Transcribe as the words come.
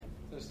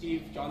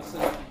Steve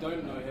Johnson, if you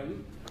don't know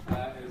him,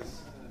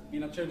 has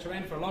been at Church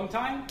Lane for a long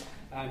time.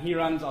 He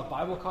runs our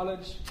Bible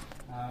college,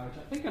 which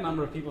I think a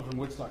number of people from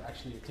Woodstock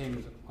actually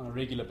attend on a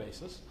regular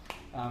basis,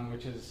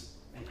 which is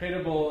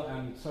incredible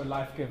and so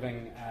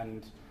life-giving,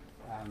 and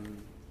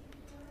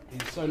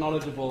he's so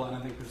knowledgeable, and I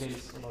think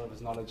presents a lot of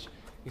his knowledge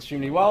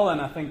extremely well, and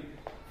I think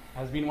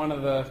has been one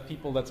of the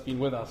people that's been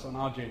with us on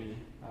our journey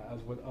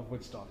of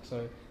Woodstock.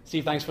 So,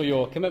 Steve, thanks for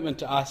your commitment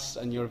to us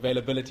and your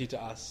availability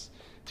to us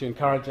to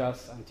encourage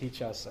us and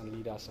teach us and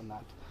lead us in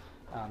that.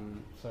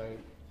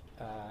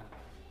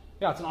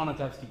 It's an honor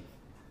to have Steve.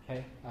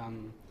 Okay,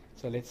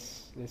 so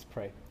let's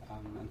pray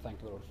and thank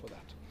the Lord for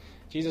that.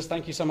 Jesus,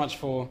 thank you so much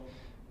for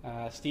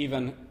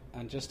Stephen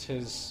and just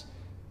his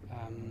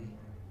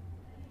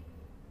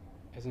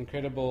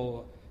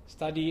incredible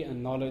study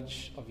and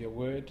knowledge of your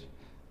word.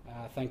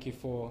 Thank you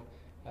for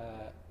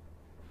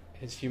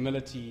his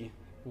humility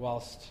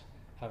whilst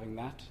having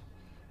that.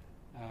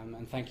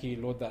 And thank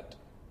you, Lord, that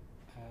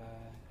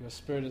your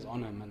Spirit is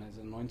on him and has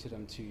anointed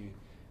him to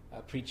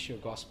preach your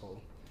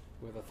gospel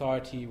with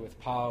authority, with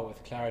power,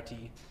 with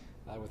clarity,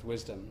 with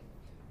wisdom.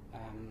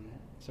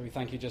 So we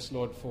thank you just,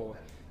 Lord, for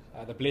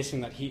the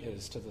blessing that he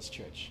is to this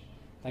church.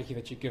 Thank you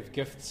that you give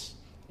gifts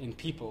in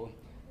people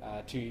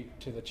to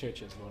the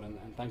churches, Lord,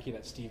 and thank you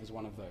that Steve is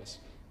one of those.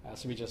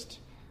 So we just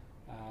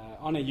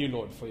honor you,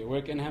 Lord, for your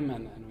work in him,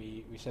 and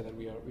we say that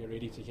we are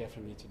ready to hear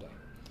from you today.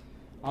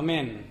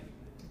 Amen.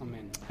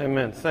 Amen.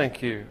 Amen.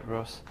 Thank you,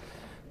 Ross.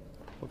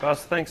 Well,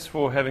 guys, thanks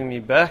for having me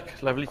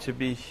back. Lovely to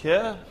be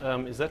here.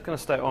 Is that going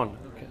to stay on?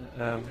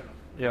 Okay.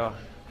 Yeah.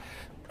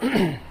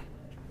 I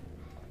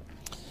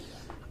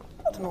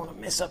don't want to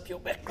mess up your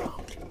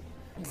background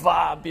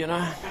vibe, you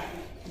know.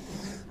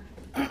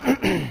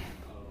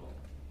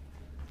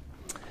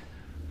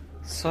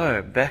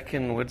 So, back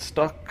in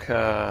Woodstock,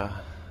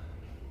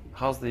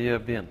 how's the year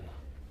been?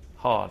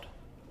 Hard?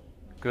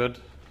 Good?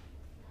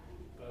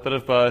 Bit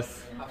of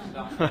both?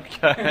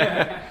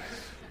 Okay.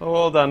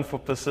 Well done for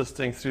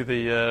persisting through the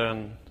year,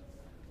 and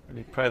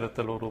really pray that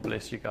the Lord will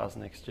bless you guys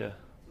next year.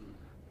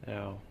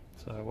 Yeah,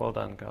 so well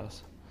done,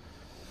 guys.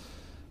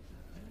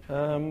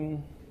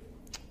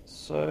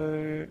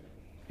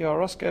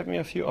 Ross gave me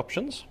a few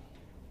options,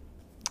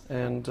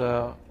 and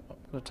I'm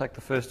going to take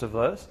the first of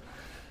those.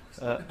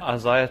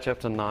 Isaiah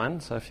chapter 9,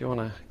 so if you want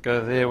to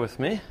go there with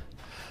me.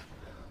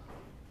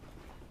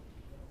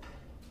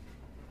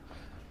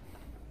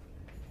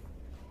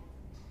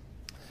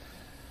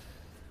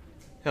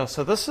 Yeah,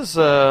 so this is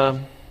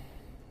an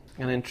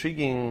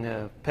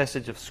intriguing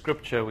passage of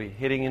Scripture. We're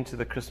heading into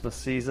the Christmas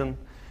season,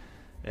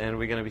 and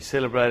we're going to be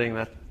celebrating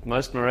that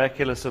most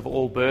miraculous of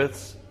all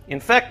births. In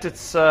fact,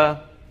 it's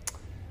the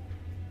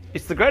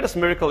greatest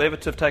miracle ever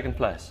to have taken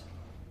place,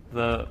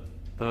 the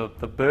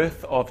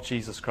birth of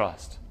Jesus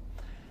Christ.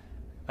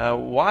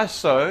 Why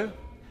so?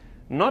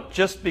 Not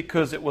just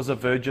because it was a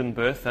virgin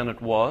birth, and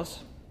it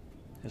was,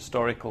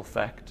 historical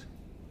fact,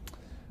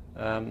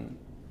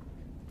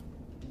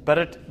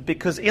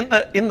 because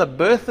in the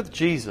birth of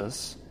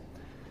Jesus,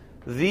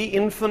 the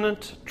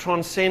infinite,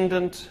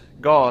 transcendent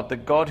God, the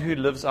God who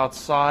lives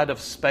outside of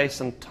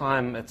space and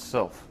time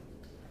itself,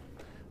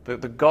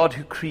 the God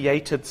who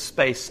created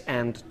space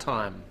and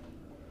time,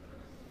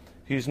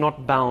 who's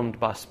not bound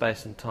by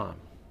space and time.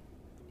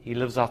 He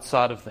lives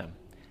outside of them.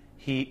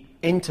 He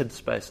entered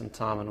space and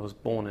time and was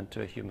born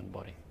into a human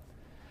body.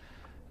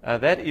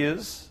 That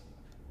is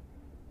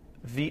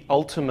the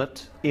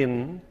ultimate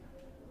in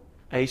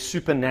a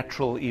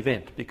supernatural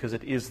event, because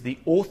it is the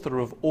author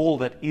of all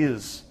that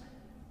is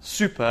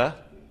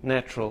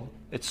supernatural.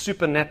 It's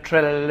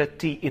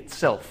supernaturality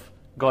itself,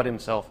 God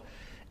himself,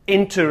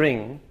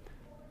 entering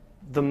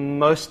the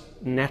most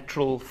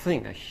natural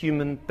thing, a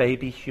human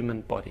baby,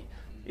 human body.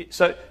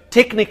 So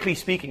technically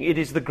speaking, it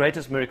is the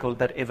greatest miracle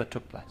that ever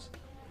took place,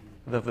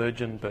 the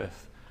virgin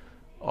birth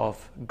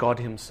of God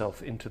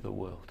himself into the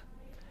world.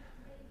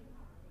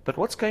 But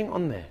what's going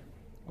on there?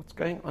 What's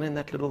going on in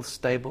that little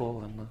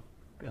stable and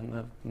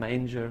the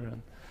manger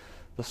and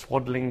the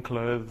swaddling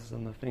clothes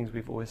and the things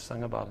we've always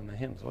sung about in the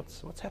hymns?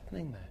 What's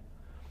happening there?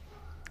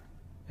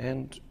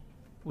 And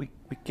we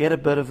get a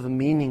bit of the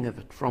meaning of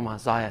it from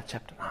Isaiah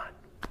chapter 9.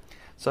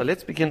 So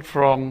let's begin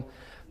from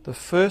the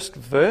first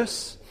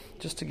verse,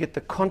 just to get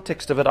the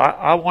context of it.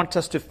 I want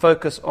us to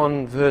focus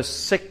on verse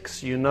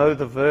 6. You know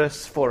the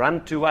verse, "For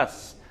unto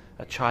us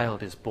a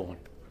child is born."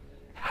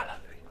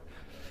 Hallelujah.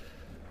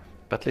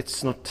 But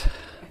let's not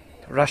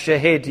rush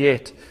ahead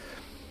yet.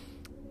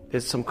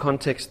 There's some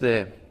context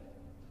there.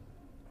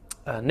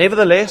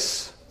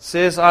 Nevertheless,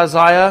 says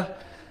Isaiah,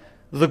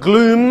 the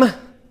gloom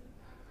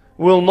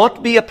will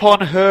not be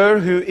upon her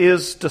who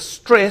is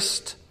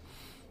distressed,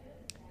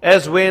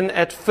 as when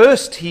at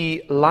first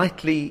he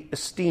lightly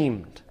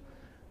esteemed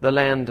the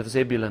land of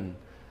Zebulun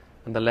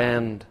and the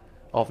land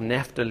of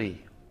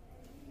Naphtali,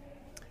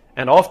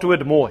 and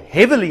afterward more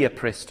heavily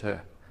oppressed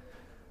her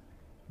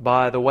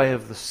by the way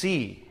of the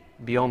sea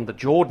beyond the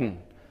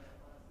Jordan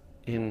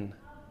in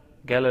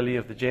Galilee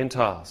of the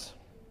Gentiles.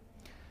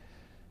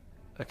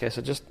 Okay,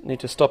 so just need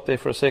to stop there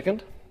for a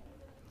second.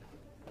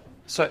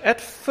 So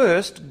at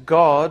first,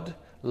 God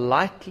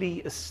lightly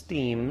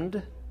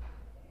esteemed,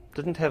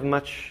 didn't have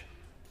much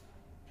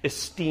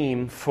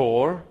esteem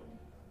for,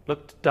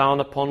 looked down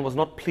upon, was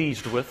not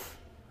pleased with,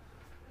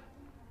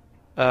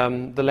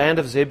 the land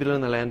of Zebulun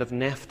and the land of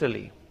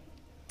Naphtali.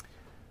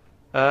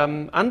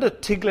 Under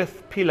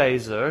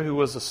Tiglath-Pileser, who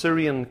was a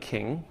Syrian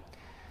king,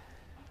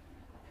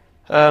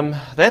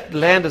 that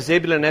land of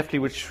Zebulun and Naphtali,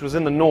 which was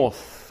in the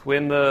north,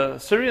 when the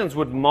Syrians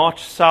would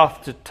march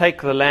south to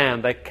take the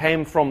land, they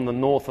came from the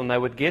north and they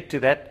would get to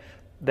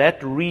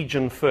that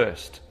region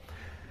first.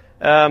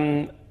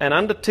 And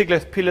under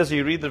Tiglath-Pileser,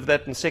 you read of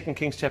that in 2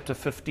 Kings chapter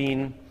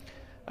 15,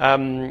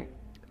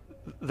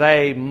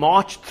 they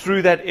marched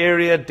through that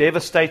area,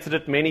 devastated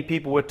it, many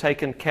people were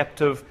taken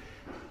captive,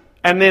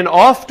 and then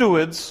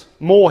afterwards,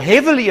 more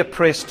heavily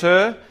oppressed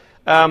her,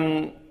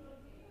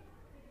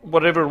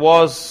 whatever it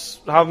was,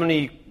 how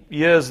many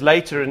years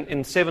later,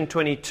 in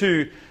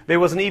 722, there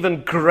was an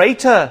even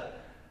greater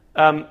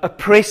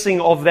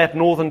oppressing of that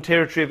northern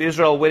territory of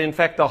Israel, when in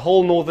fact the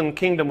whole northern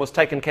kingdom was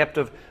taken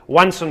captive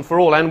once and for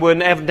all, and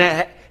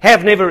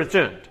have never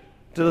returned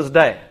to this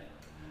day.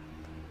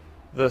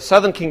 The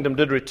southern kingdom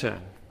did return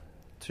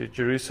to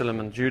Jerusalem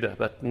and Judah,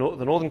 but the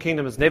northern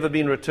kingdom has never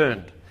been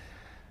returned.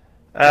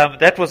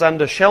 That was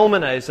under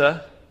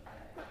Shalmaneser,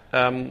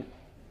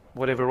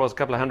 whatever it was, a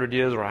couple of 100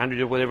 years or 100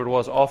 years, whatever it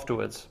was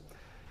afterwards.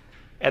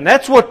 And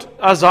that's what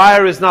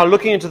Isaiah is now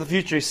looking into the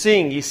future.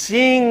 He's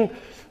seeing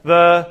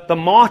the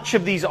march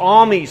of these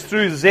armies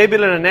through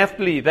Zebulun and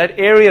Naphtali, that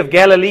area of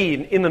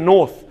Galilee in the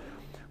north,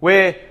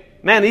 where,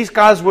 man, these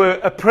guys were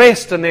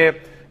oppressed and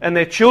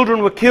their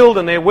children were killed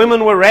and their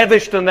women were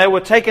ravished and they were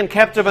taken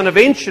captive, and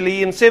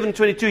eventually in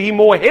 722 he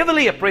more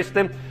heavily oppressed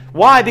them.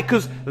 Why?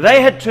 Because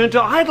they had turned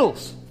to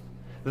idols.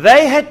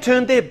 They had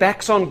turned their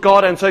backs on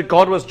God, and so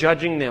God was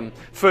judging them.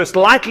 First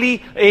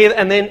lightly,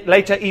 and then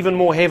later even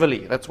more heavily.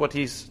 That's what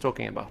he's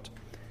talking about.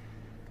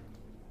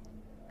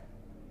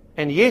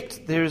 And yet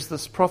there is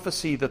this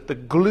prophecy that the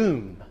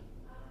gloom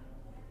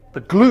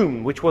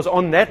which was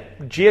on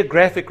that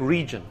geographic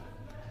region,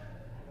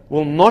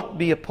 will not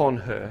be upon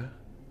her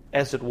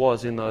as it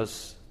was in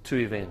those two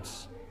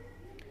events.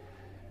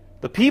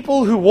 The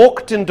people who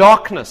walked in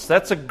darkness,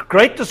 that's a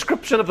great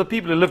description of the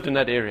people who lived in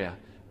that area.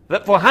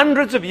 That for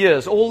hundreds of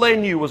years, all they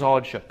knew was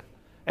hardship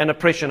and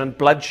oppression and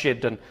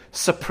bloodshed and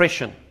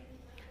suppression.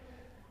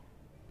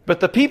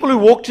 But the people who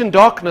walked in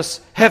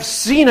darkness have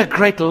seen a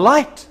great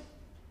light.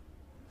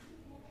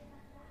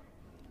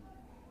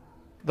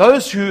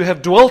 Those who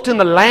have dwelt in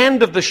the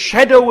land of the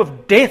shadow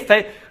of death,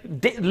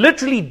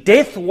 literally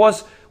death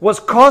was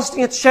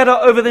casting its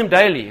shadow over them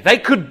daily. They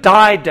could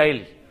die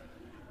daily.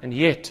 And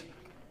yet,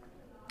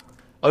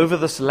 over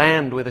this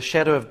land where the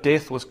shadow of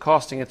death was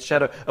casting its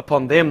shadow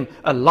upon them,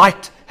 a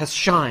light has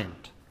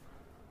shined.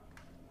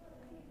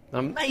 An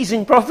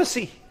amazing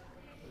prophecy.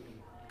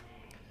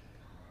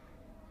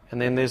 And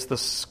then there's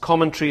this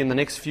commentary in the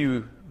next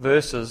few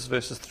verses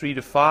 3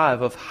 to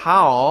 5, of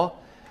how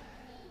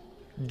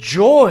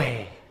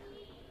joy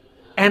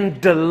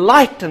and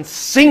delight and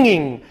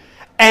singing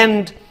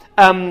and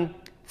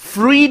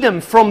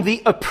freedom from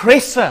the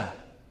oppressor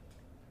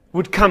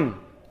would come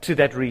to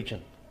that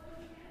region.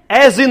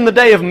 As in the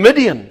day of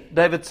Midian,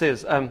 David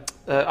says,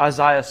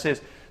 Isaiah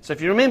says. So if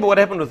you remember what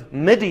happened with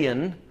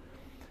Midian,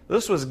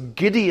 this was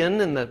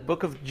Gideon in the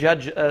book of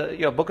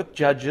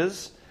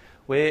Judges,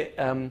 where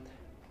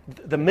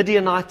the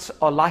Midianites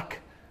are like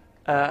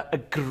a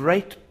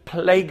great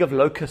plague of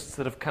locusts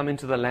that have come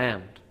into the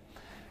land.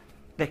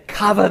 They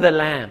cover the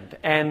land,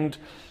 and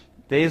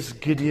there's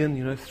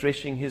Gideon,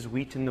 threshing his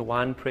wheat in the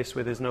winepress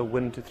where there's no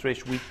wind to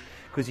thresh wheat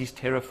because he's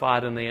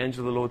terrified, and the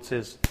angel of the Lord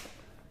says,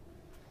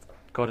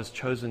 God has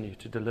chosen you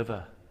to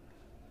deliver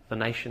the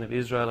nation of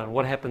Israel. And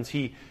what happens?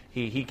 He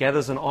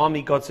gathers an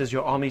army. God says,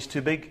 your army's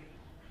too big.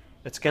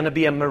 It's going to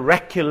be a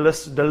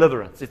miraculous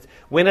deliverance.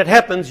 When it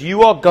happens,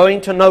 you are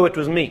going to know it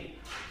was me.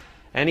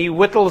 And he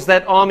whittles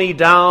that army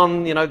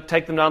down,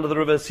 take them down to the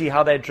river, see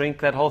how they drink,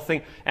 that whole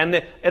thing. And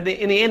in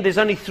the end, there's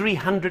only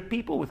 300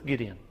 people with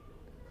Gideon.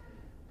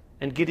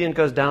 And Gideon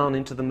goes down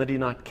into the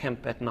Midianite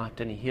camp at night,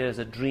 and he hears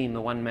a dream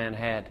the one man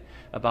had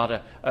about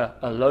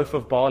a loaf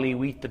of barley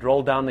wheat that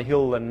rolled down the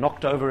hill and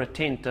knocked over a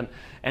tent.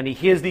 And he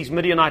hears these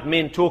Midianite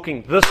men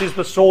talking, this is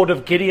the sword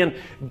of Gideon,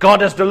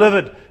 God has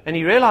delivered. And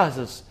he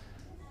realizes,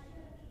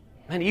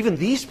 man, even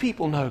these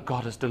people know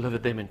God has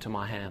delivered them into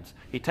my hands.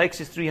 He takes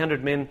his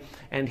 300 men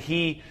and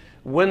he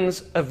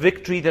wins a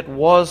victory that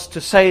was, to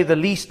say the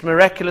least,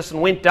 miraculous,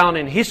 and went down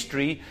in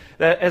history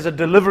as a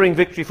delivering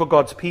victory for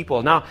God's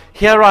people. Now,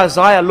 here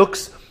Isaiah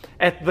looks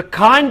at the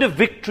kind of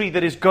victory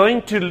that is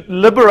going to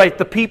liberate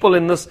the people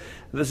in the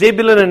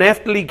Zebulun and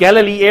Naphtali,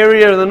 Galilee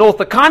area in the north.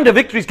 The kind of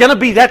victory is going to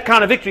be that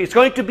kind of victory. It's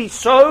going to be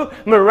so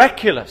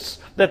miraculous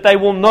that they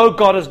will know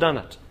God has done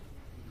it.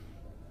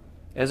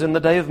 As in the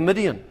day of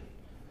Midian.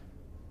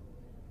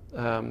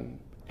 And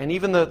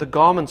even the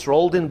garments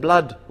rolled in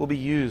blood will be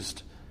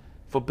used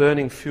for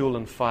burning fuel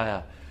and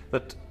fire.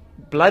 That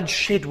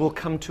bloodshed will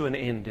come to an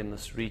end in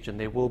this region.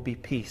 There will be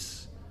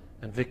peace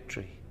and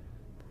victory.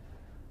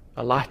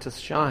 A light has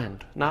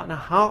shined. Now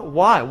how?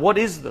 Why? What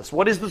is this?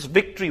 What is this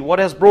victory? What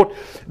has brought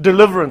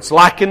deliverance,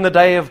 like in the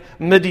day of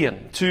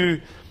Midian,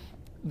 to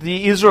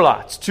the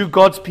Israelites, to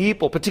God's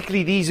people,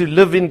 particularly these who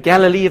live in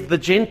Galilee of the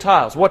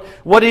Gentiles?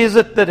 What is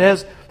it that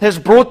has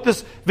brought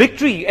this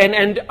victory?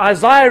 And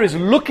Isaiah is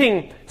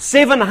looking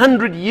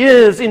 700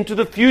 years into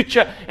the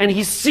future, and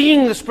he's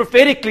seeing this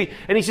prophetically,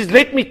 and he says,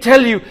 let me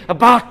tell you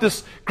about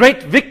this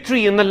great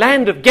victory in the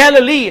land of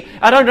Galilee.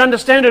 I don't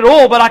understand it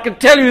all, but I can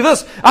tell you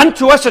this: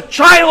 unto us a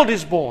child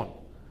is born.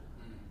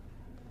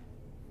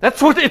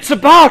 That's what it's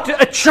about.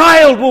 A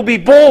child will be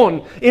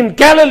born in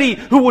Galilee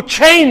who will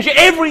change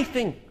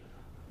everything.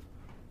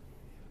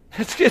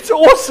 It's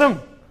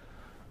awesome.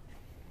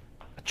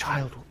 A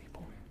child will be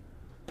born.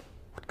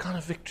 What kind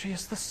of victory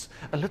is this?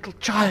 A little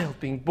child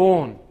being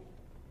born.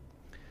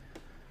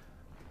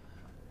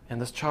 And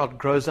this child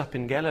grows up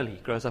in Galilee,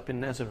 grows up in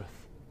Nazareth.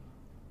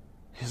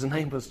 His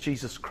name was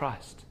Jesus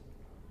Christ.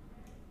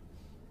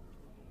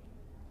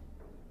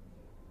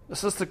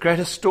 This is the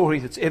greatest story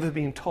that's ever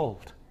been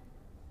told.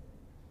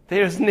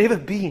 There has never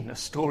been a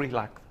story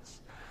like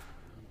this.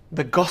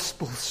 The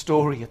gospel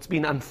story, it's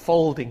been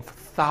unfolding for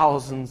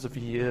thousands of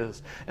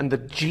years, and the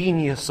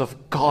genius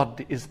of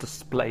God is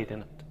displayed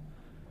in it.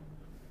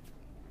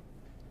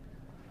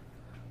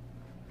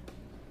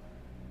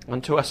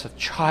 Unto us a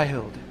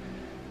child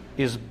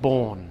is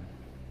born,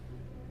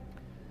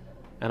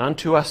 and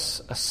unto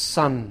us a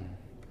son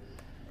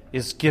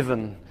is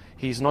given.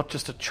 He's not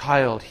just a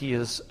child, he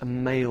is a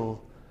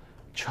male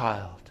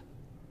child.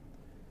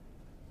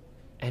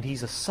 And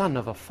he's a son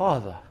of a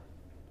father.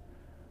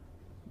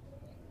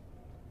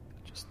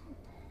 Just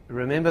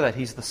remember that.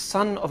 He's the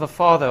son of a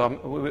father.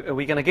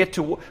 We're going to get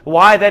to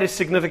why that is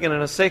significant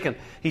in a second.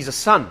 He's a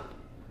son.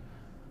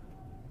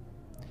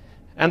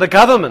 And the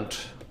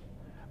government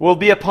will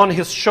be upon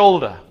his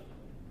shoulder.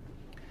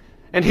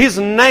 And his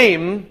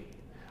name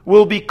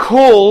will be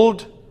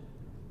called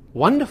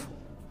Wonderful,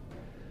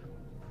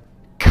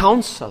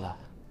 Counselor,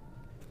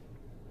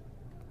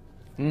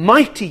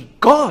 Mighty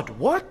God.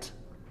 What?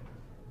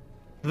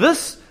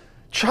 This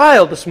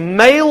child, this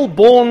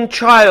male-born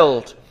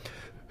child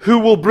who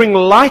will bring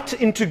light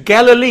into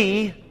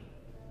Galilee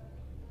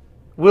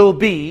will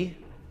be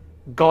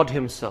God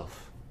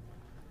himself.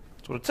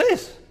 That's what it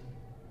says.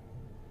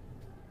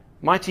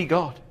 Mighty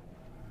God,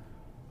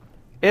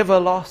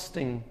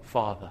 Everlasting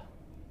Father,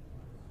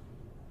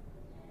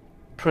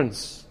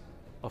 Prince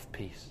of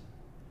Peace.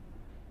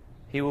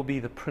 He will be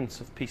the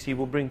Prince of Peace. He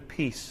will bring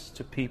peace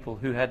to people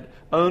who had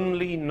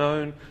only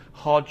known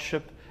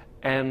hardship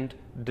and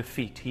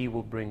defeat. He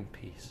will bring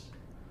peace.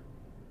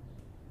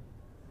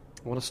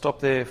 I want to stop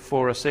there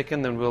for a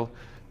second, then we'll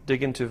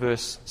dig into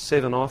verse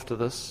 7 after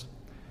this.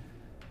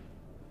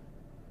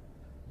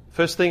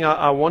 First thing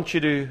I want you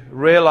to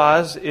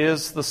realize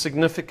is the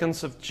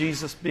significance of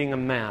Jesus being a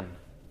man.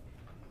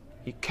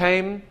 He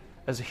came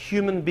as a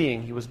human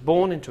being. He was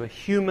born into a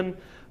human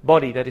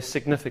body. That is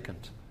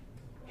significant.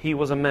 He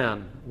was a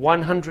man,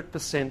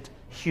 100%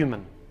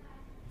 human.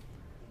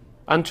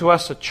 Unto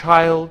us a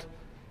child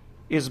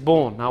is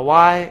born. Now,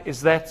 why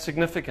is that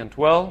significant?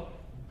 Well,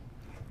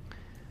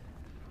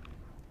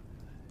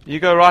 you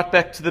go right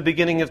back to the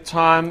beginning of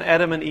time.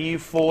 Adam and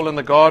Eve fall in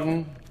the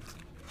garden.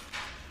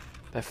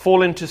 They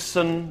fall into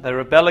sin. They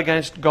rebel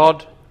against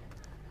God.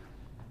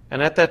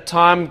 And at that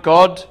time,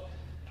 God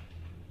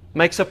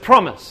makes a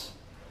promise.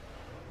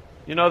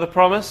 You know the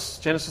promise?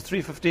 Genesis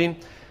 3:15.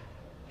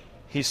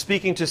 He's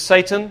speaking to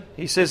Satan.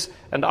 He says,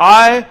 and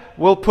I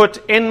will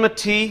put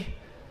enmity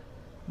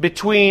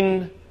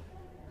between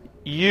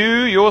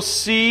you, your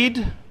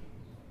seed.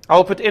 I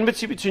will put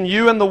enmity between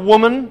you and the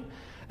woman,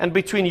 and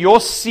between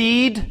your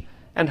seed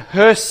and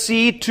her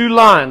seed, 2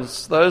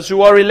 lines. Those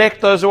who are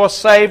elect, those who are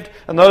saved,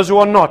 and those who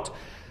are not.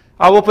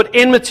 I will put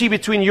enmity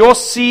between your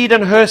seed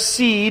and her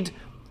seed.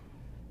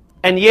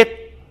 And yet,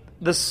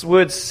 this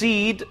word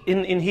seed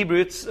in Hebrew,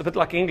 it's a bit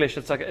like English.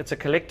 It's a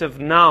collective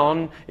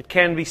noun. It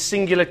can be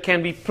singular, it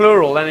can be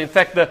plural. And in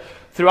fact,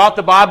 throughout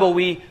the Bible,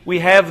 we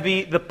have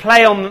the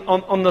play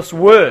on this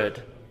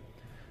word.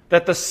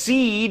 That the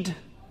seed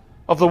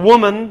of the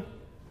woman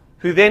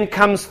who then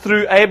comes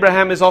through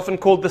Abraham is often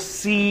called the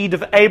seed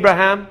of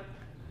Abraham.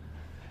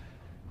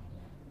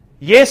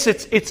 Yes,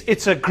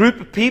 it's a group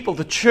of people,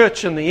 the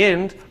church in the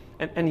end,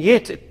 and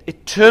yet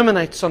it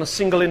terminates on a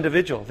single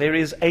individual. There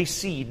is a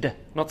seed,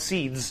 not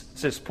seeds,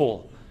 says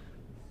Paul.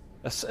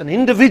 An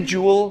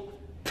individual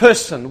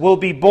person will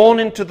be born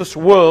into this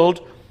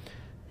world,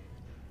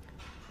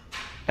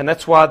 and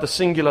that's why the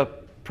singular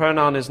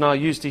pronoun is now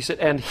used. He said,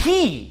 and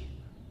he,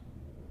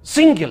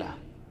 singular,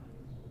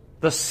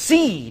 the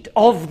seed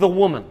of the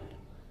woman,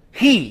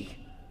 he,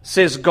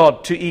 says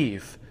God to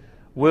Eve,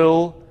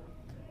 will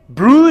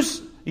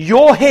bruise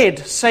your head,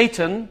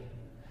 Satan,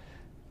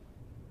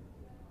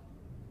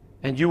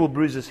 and you will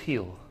bruise his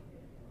heel.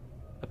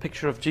 A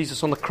picture of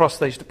Jesus on the cross.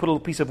 They used to put a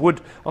little piece of wood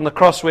on the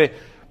cross where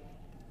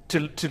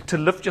to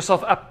lift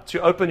yourself up,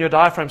 to open your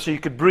diaphragm so you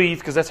could breathe,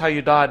 because that's how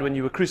you died when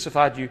you were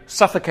crucified. You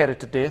suffocated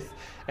to death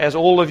as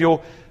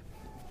your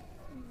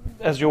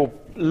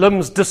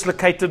limbs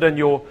dislocated and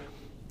your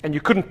and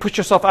you couldn't push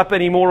yourself up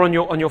anymore on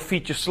your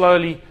feet,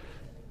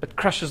 it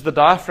crushes the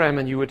diaphragm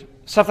and you would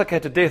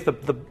suffocate to death.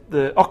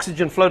 The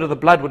oxygen flow to the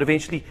blood would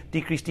eventually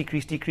decrease.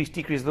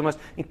 The most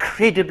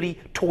incredibly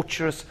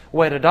torturous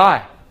way to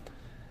die.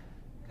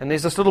 And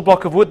there's this little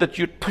block of wood that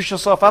you'd push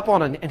yourself up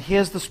on. And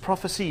here's this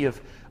prophecy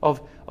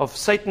of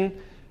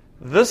Satan,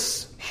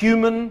 this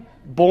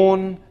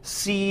human-born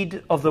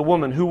seed of the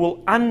woman who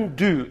will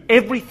undo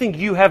everything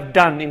you have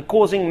done in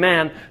causing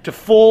man to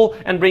fall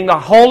and bring the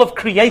whole of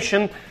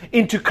creation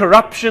into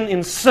corruption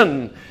in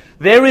sin.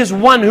 There is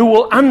one who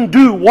will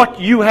undo what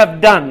you have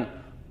done.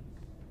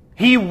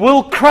 He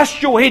will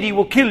crush your head. He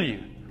will kill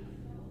you.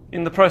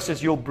 In the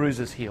process, you'll bruise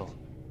his heel.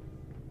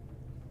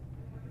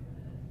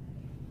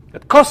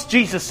 It cost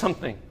Jesus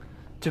something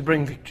to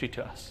bring victory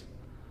to us.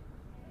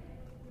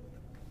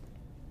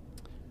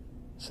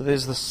 So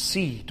there's the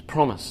seed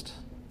promised.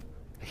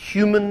 A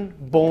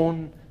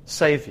human-born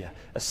Savior.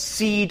 A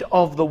seed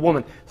of the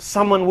woman.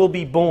 Someone will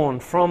be born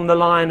from the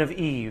line of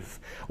Eve.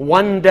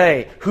 One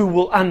day, who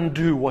will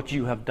undo what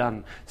you have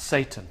done?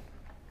 Satan.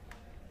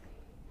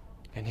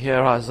 And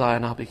here Isaiah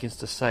now begins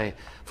to say,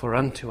 for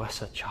unto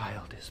us a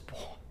child is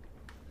born.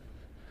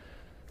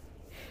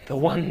 The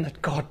one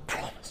that God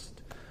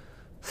promised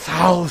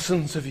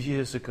thousands of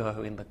years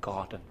ago in the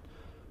garden.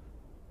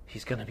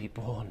 He's going to be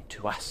born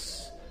to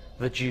us,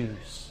 the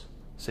Jews,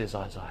 says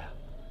Isaiah.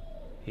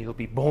 He'll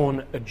be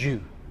born a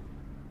Jew.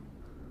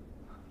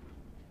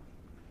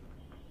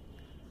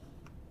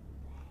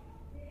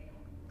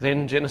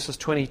 Then Genesis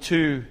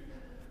 22,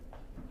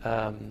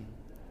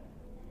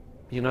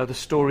 you know the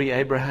story,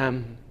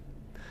 Abraham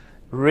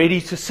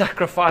ready to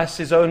sacrifice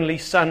his only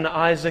son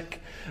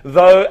Isaac,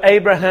 though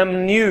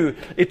Abraham knew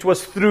it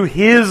was through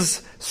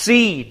his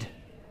seed,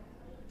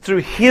 through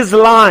his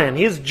line,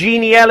 his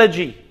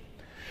genealogy,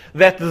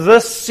 that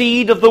this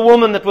seed of the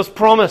woman that was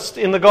promised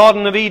in the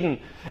Garden of Eden,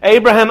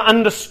 Abraham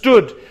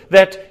understood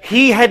that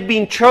he had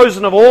been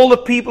chosen of all the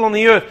people on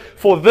the earth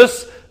for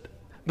this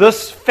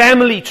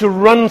family to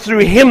run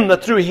through him,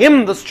 that through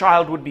him this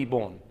child would be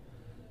born.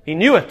 He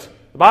knew it.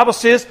 The Bible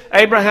says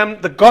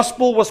Abraham, the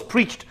gospel was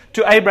preached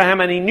to Abraham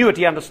and he knew it,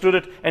 he understood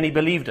it, and he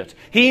believed it.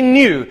 He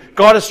knew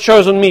God has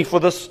chosen me for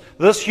this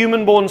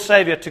human-born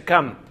Savior to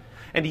come.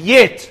 And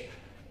yet,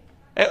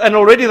 and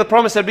already the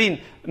promise had been,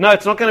 no,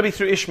 it's not going to be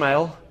through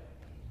Ishmael,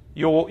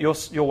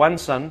 your one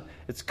son.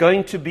 It's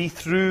going to be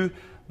through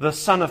the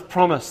son of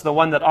promise, the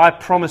one that I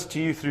promised to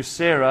you through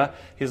Sarah.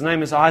 His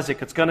name is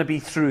Isaac. It's going to be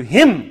through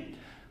him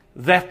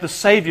that the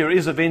Savior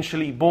is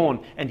eventually born.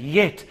 And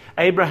yet,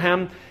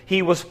 Abraham,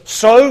 he was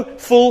so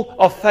full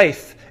of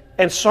faith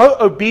and so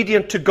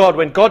obedient to God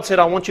when God said,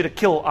 I want you to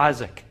kill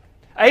Isaac.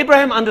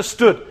 Abraham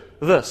understood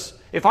this.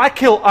 If I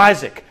kill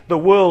Isaac, the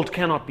world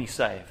cannot be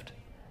saved.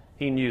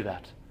 He knew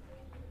that.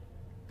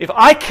 If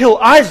I kill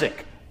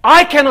Isaac,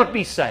 I cannot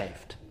be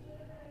saved.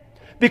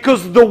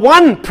 Because the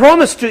one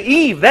promised to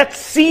Eve, that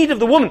seed of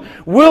the woman,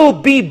 will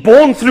be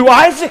born through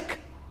Isaac.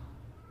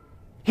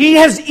 He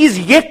is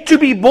yet to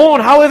be born,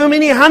 however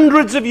many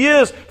hundreds of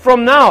years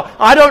from now.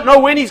 I don't know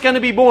when he's going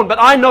to be born, but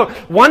I know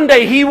one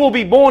day he will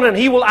be born and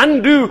he will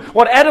undo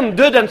what Adam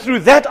did, and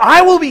through that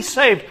I will be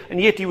saved. And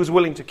yet he was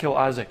willing to kill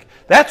Isaac.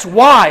 That's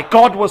why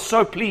God was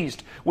so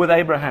pleased with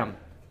Abraham.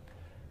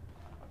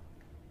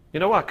 You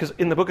know why? Because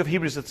in the book of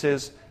Hebrews it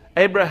says,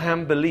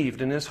 Abraham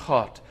believed in his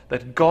heart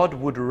that God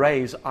would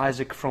raise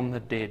Isaac from the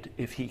dead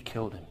if he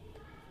killed him.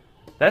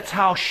 That's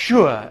how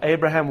sure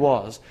Abraham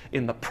was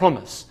in the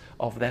promise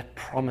of that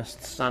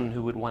promised son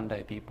who would one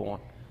day be born.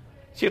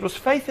 See, it was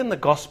faith in the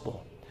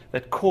gospel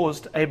that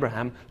caused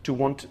Abraham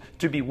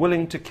to be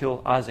willing to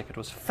kill Isaac. It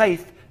was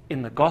faith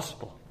in the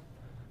gospel.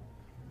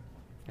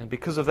 And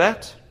because of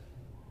that,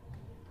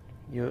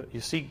 you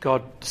see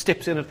God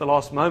steps in at the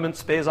last moment,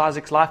 spares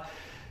Isaac's life,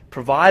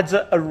 provides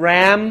a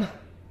ram,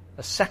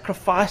 a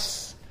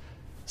sacrifice,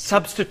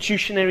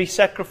 substitutionary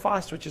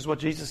sacrifice, which is what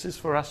Jesus is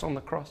for us on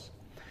the cross.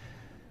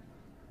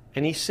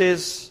 And he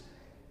says,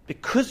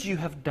 because you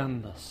have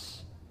done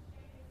this,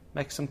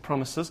 make some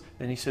promises.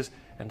 Then he says,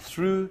 and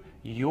through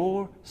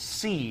your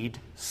seed,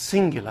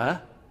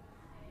 singular,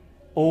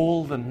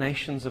 all the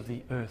nations of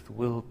the earth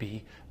will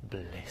be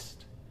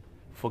blessed.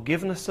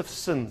 Forgiveness of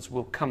sins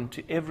will come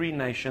to every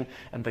nation,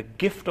 and the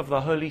gift of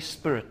the Holy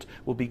Spirit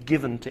will be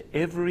given to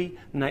every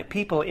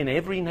people in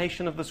every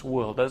nation of this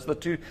world. Those are the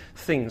two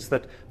things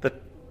that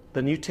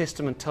the New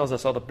Testament tells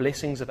us are the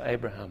blessings of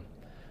Abraham.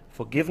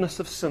 Forgiveness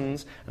of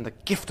sins and the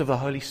gift of the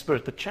Holy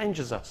Spirit that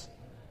changes us.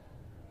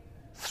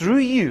 Through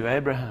you,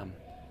 Abraham,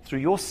 through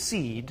your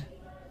seed,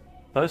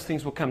 those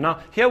things will come. Now,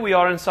 here we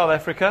are in South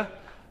Africa,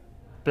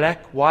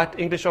 black, white,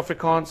 English,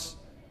 Afrikaans.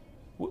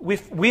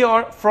 We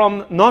are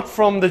not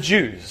from the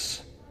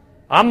Jews.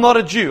 I'm not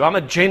a Jew, I'm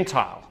a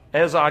Gentile,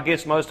 as I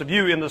guess most of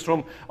you in this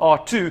room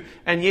are too.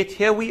 And yet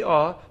here we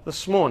are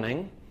this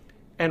morning,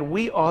 and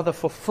we are the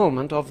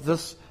fulfillment of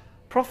this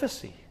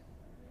prophecy.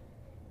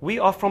 We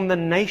are from the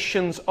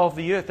nations of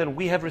the earth, and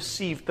we have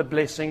received the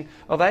blessing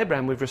of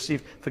Abraham. We've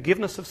received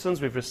forgiveness of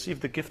sins. We've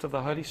received the gift of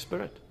the Holy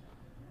Spirit.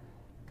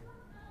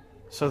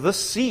 So this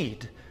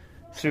seed,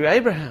 through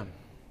Abraham,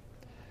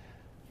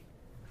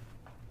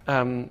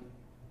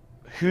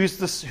 who's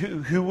this?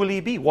 Who will he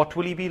be? What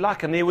will he be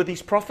like? And there were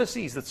these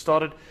prophecies that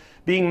started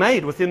being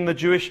made within the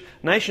Jewish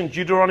nation.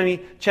 Deuteronomy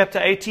chapter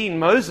 18,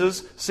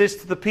 Moses says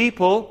to the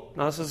people,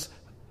 now this is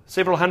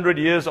several hundred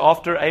years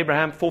after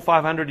Abraham,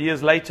 400-500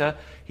 years later,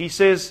 he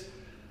says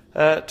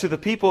to the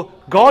people,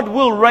 God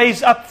will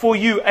raise up for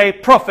you a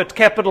prophet,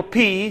 capital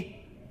P,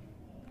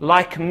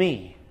 like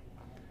me.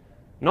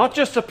 Not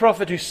just a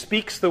prophet who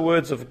speaks the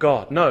words of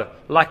God. No,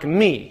 like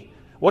me.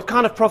 What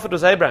kind of prophet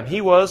was Abraham?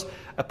 He was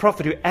a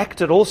prophet who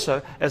acted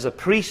also as a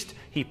priest.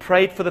 He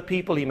prayed for the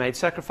people. He made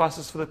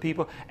sacrifices for the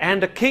people.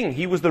 And a king.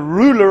 He was the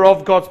ruler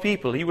of God's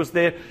people. He was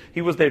their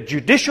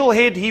judicial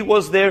head. He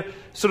was their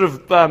sort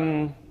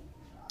of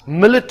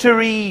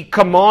military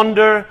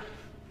commander.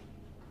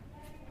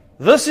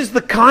 This is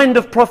the kind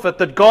of prophet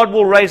that God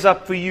will raise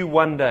up for you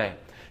one day.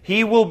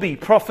 He will be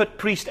prophet,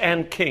 priest,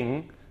 and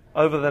king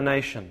over the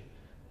nation.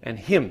 And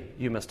him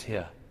you must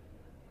hear.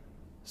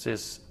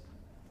 Says,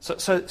 so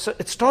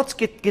it starts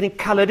getting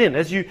colored in.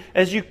 As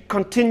you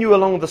continue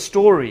along the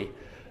story,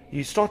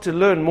 you start to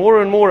learn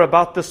more and more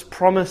about this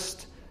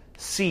promised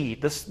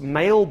seed, this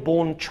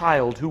male-born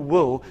child who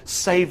will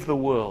save the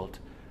world.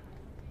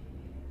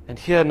 And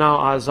here now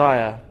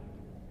Isaiah,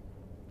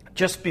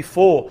 just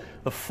before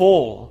the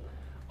fall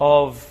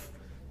of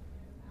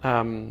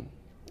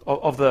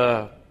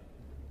the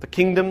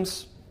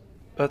kingdoms,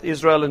 both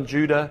Israel and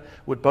Judah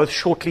would both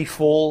shortly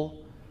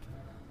fall.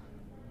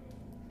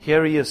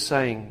 Here he is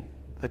saying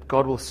that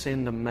God will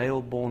send a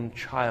male-born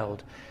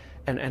child.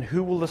 And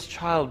who will this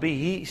child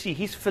be?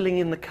 He's filling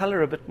in the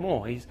color a bit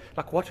more. He's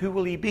like, who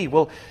will he be?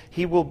 Well,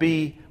 he will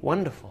be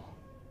wonderful.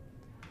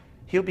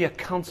 He'll be a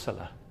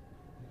counselor.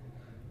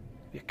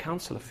 Be a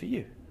counselor for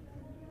you.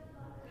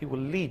 He will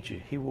lead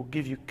you. He will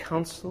give you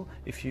counsel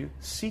if you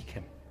seek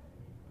him.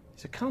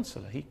 He's a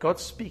counselor. God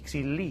speaks.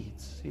 He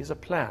leads. He has a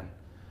plan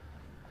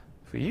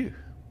for you.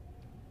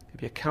 He'll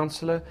be a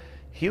counselor.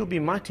 He'll be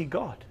mighty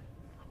God.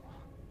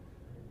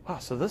 Wow,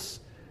 so this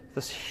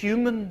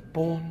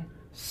human-born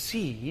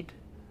seed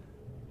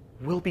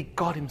will be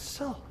God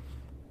himself.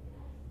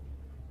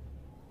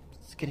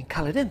 It's getting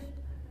colored in.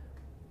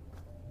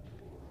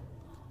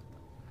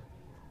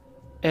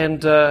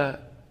 And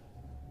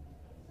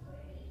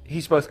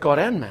he's both God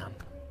and man.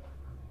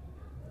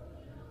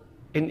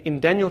 In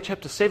Daniel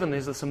chapter 7,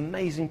 there's this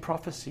amazing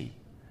prophecy.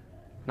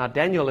 Now,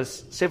 Daniel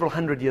is several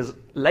hundred years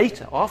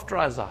later, after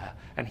Isaiah,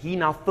 and he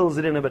now fills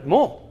it in a bit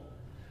more.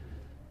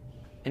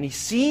 And he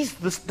sees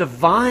this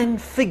divine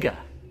figure.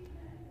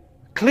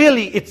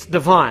 Clearly, it's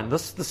divine.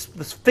 This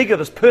figure,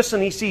 this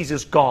person he sees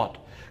is God,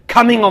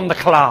 coming on the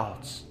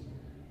clouds.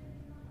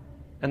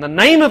 And the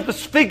name of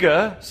this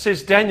figure,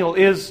 says Daniel,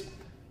 is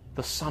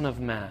the Son of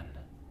Man.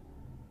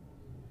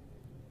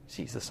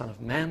 See, he's the Son of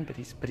Man, but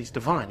he's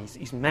divine.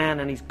 He's man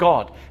and he's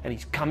God, and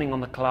he's coming on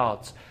the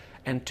clouds.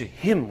 And to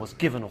him was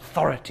given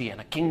authority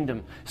and a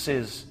kingdom,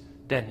 says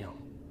Daniel.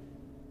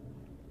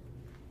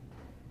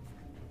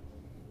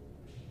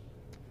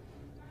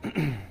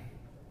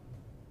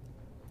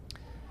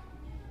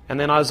 And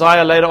then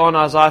Isaiah, later on,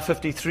 Isaiah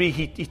 53,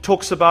 he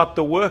talks about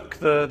the work,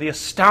 the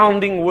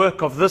astounding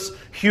work of this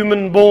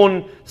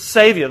human-born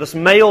Savior, this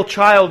male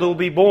child who will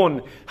be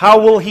born.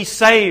 How will he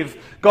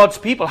save God's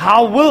people?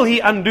 How will he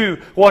undo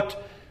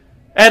what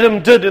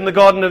Adam did in the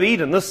Garden of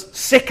Eden? This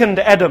second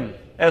Adam,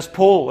 as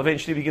Paul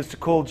eventually begins to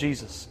call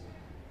Jesus.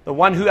 The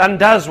one who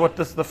undoes what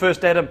the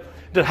first Adam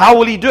did. How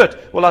will he do it?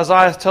 Well,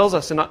 Isaiah tells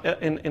us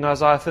in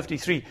Isaiah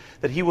 53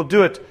 that he will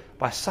do it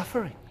by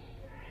suffering.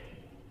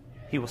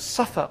 He will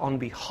suffer on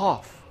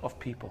behalf of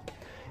people.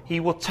 He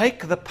will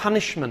take the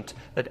punishment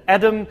that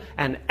Adam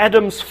and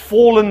Adam's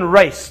fallen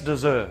race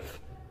deserve.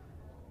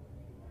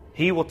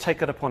 He will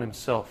take it upon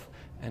himself,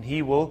 and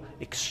he will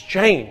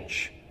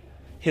exchange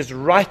his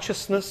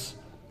righteousness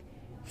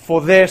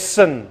for their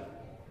sin.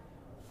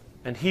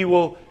 And he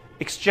will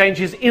exchange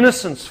his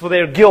innocence for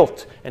their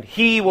guilt, and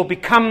he will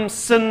become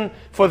sin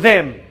for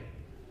them.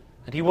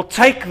 And he will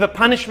take the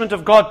punishment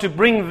of God to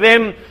bring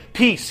them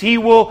peace. He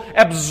will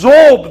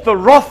absorb the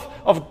wrath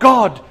of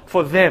God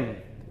for them.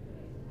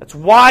 That's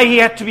why he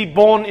had to be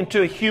born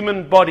into a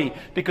human body,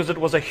 because it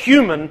was a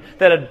human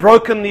that had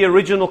broken the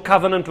original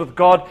covenant with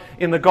God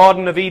in the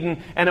Garden of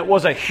Eden, and it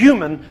was a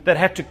human that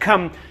had to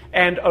come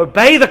and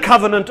obey the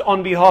covenant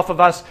on behalf of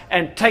us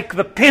and take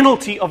the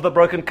penalty of the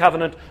broken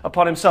covenant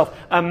upon himself.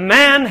 A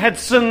man had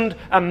sinned,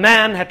 a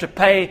man had to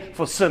pay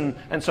for sin,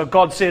 and so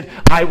God said,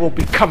 I will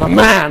become a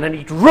man, and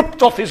he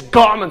ripped off his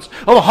garments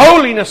of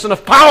holiness and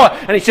of power,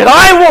 and he said,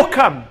 I will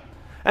come.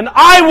 And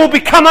I will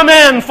become a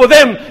man for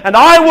them, and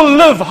I will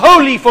live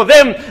holy for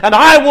them, and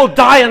I will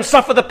die and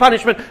suffer the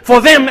punishment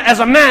for them as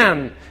a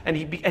man. And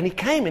he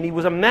came, and he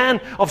was a man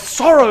of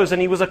sorrows,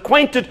 and he was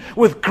acquainted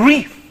with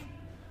grief.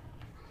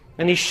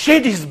 And he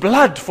shed his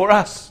blood for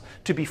us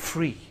to be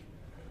free.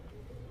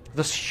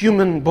 This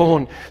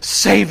human-born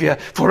Savior,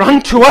 for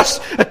unto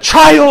us a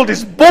child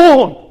is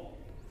born,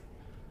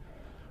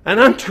 and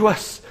unto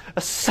us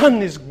a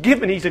son is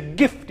given. He's a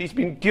gift. He's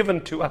been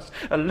given to us.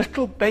 A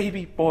little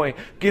baby boy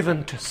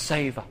given to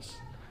save us.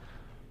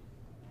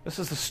 This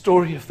is the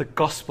story of the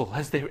gospel.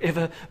 Has there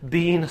ever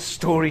been a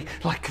story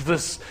like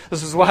this?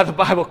 This is why the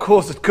Bible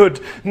calls it good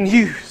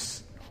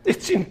news.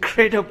 It's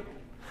incredible.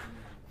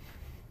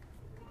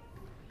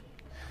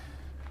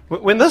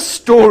 When this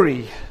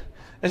story,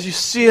 as you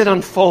see it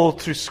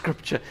unfold through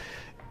Scripture,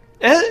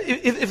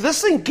 if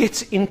this thing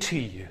gets into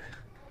you,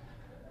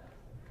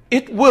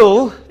 it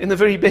will, in the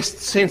very best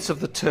sense of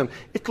the term,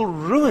 it will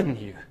ruin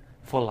you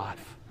for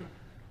life.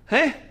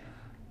 Hey?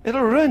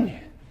 It'll ruin you.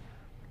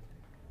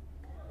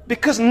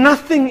 Because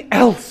nothing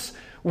else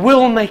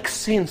will make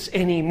sense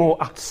anymore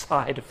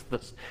outside of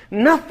this.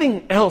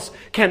 Nothing else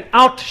can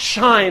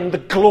outshine the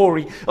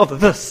glory of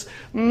this.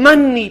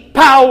 Money,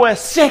 power,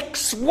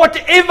 sex,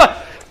 whatever.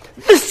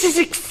 This is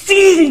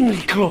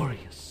exceedingly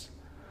glorious.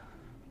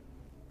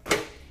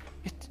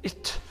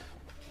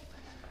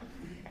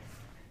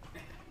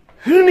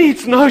 Who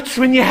needs notes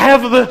when you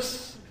have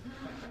this?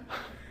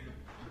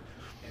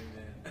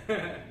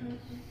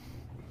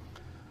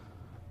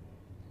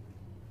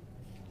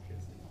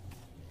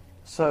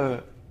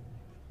 So,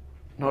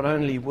 not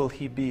only will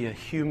he be a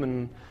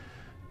human-born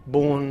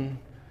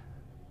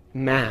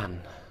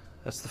man,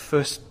 that's the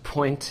first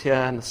point here,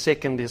 and the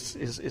second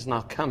is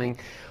now coming,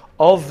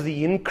 of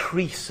the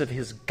increase of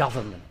his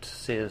government,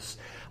 says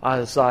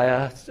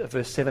Isaiah,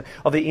 verse 7,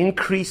 of the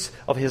increase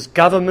of his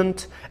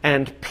government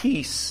and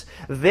peace,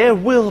 there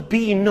will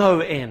be no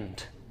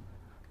end.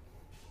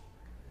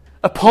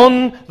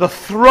 Upon the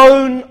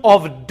throne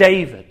of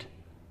David,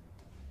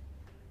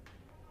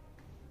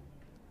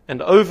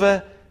 and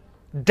over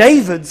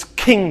David's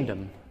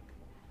kingdom,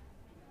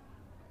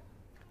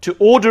 to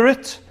order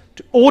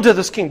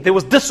this kingdom. There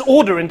was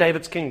disorder in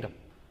David's kingdom.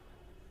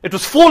 It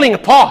was falling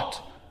apart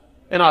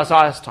in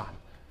Isaiah's time.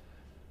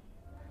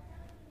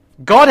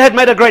 God had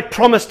made a great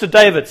promise to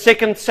David.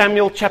 2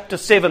 Samuel chapter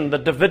 7, the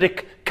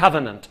Davidic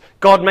covenant.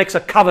 God makes a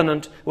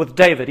covenant with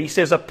David. He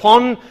says,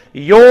 upon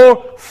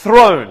your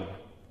throne,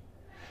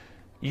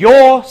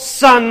 your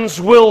sons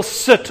will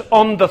sit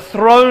on the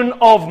throne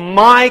of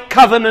my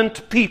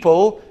covenant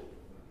people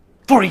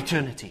for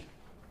eternity.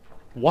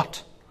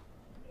 What?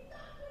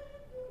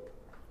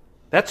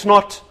 That's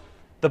not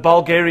the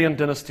Bulgarian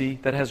dynasty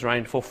that has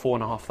reigned for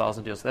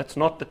 4,500 years. That's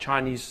not the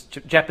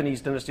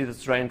Japanese dynasty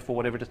that's reigned for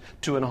whatever it is,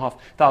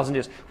 2,500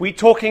 years. We're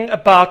talking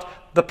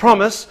about the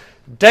promise,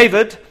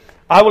 David,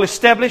 I will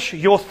establish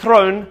your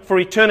throne for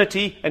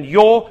eternity, and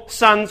your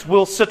sons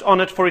will sit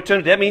on it for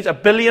eternity. That means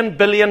 1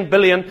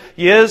 billion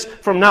years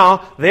from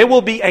now, there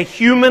will be a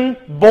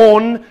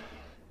human-born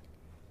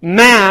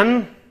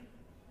man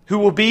who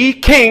will be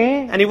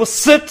king, and he will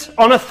sit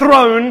on a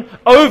throne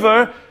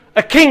over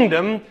a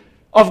kingdom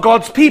of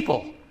God's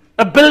people.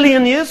 1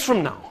 billion years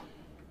from now.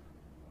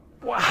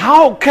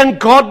 How can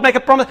God make a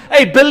promise?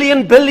 1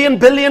 billion,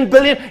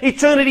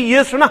 eternity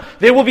years from now,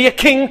 there will be a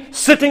king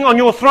sitting on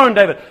your throne,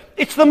 David.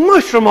 It's the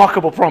most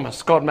remarkable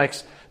promise God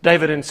makes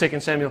David in 2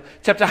 Samuel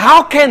chapter.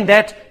 How can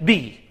that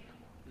be?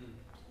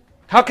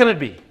 How can it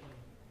be?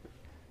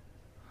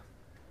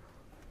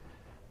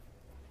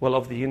 Well,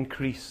 of the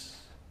increase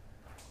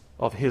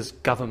of his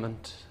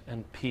government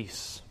and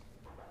peace,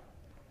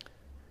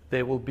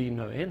 there will be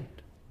no end,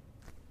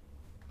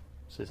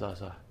 says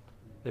Isaiah.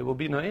 There will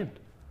be no end.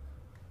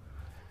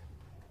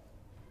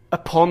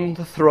 Upon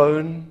the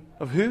throne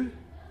of who?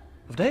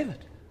 Of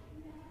David.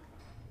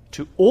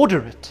 To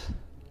order it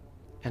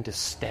and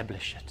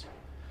establish it.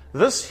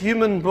 This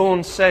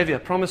human-born Savior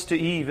promised to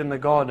Eve in the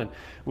garden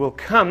will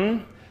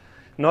come.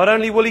 Not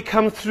only will he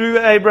come through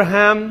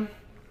Abraham,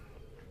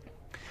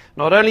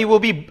 not only will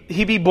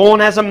he be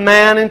born as a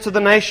man into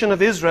the nation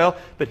of Israel,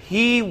 but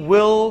he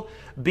will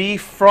be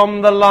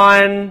from the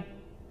line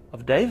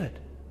of David.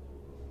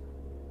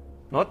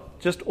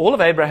 Not just all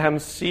of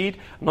Abraham's seed,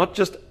 not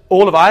just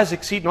all of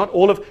Isaac's seed, not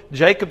all of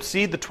Jacob's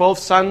seed, the 12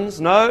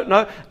 sons,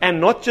 no, and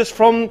not just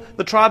from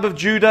the tribe of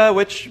Judah,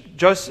 which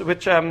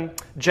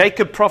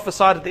Jacob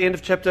prophesied at the end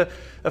of chapter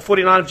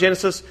 49 of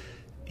Genesis.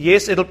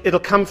 Yes, it'll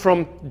come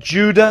from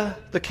Judah,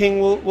 the king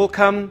will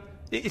come.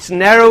 It's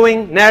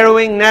narrowing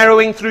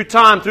through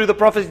time, through the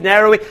prophets,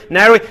 narrowing,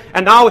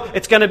 and now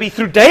it's going to be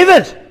through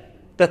David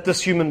that this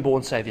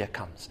human-born Savior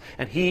comes.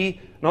 And he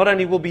not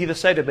only will be the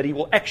Savior, but he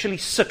will actually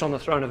sit on the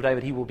throne of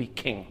David. He will be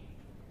king.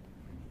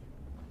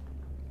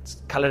 It's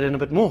colored in a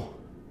bit more.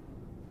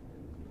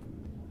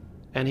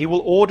 And he will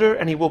order,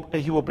 and he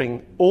will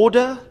bring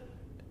order,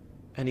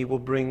 and he will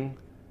bring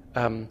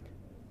a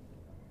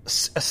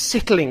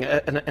settling,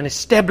 an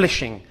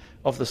establishing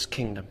of this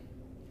kingdom.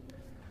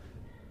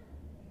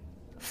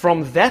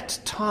 From that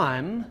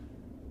time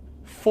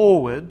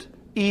forward,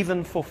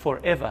 even for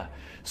forever.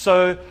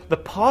 So the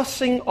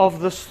passing of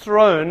this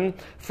throne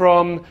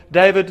from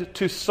David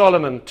to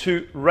Solomon,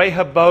 to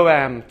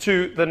Rehoboam,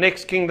 to the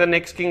next king, and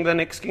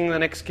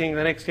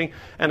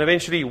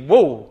eventually,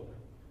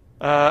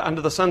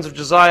 under the sons of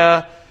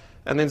Josiah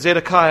and then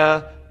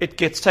Zedekiah, it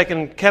gets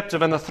taken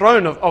captive, and the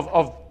throne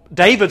of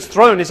David's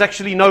throne is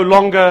actually no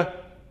longer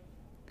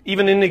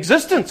even in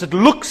existence. It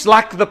looks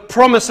like the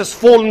promise has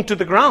fallen to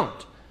the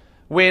ground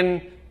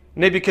when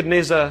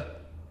Nebuchadnezzar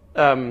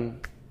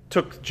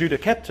took Judah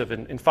captive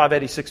in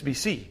 586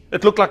 BC.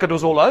 It looked like it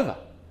was all over.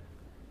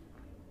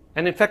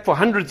 And in fact, for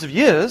hundreds of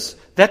years,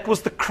 that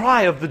was the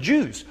cry of the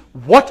Jews.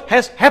 What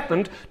has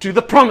happened to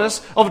the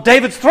promise of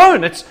David's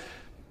throne? It's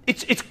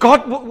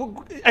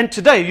God. And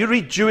today, you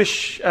read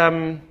Jewish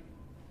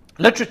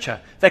literature,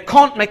 they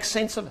can't make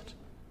sense of it.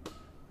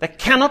 They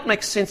cannot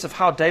make sense of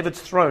how David's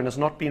throne has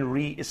not been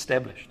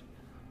re-established.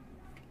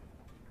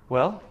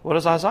 Well, what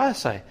does Isaiah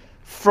say?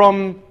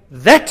 From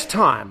that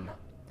time,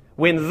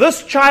 when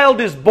this child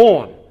is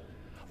born,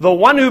 the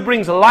one who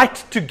brings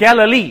light to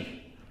Galilee,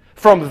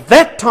 from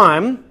that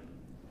time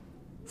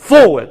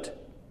forward,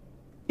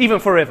 even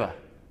forever,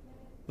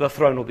 the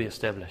throne will be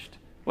established.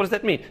 What does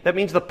that mean? That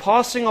means the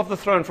passing of the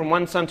throne from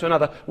one son to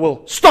another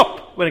will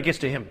stop when it gets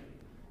to him,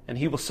 and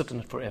he will sit in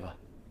it forever.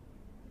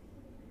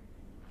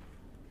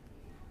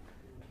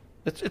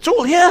 It's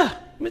all here.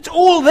 It's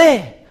all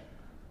there.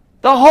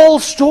 The whole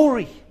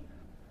story.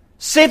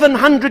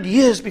 700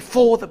 years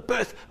before the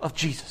birth of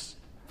Jesus.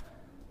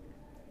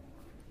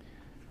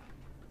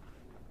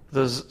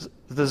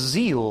 The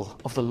zeal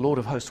of the Lord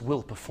of hosts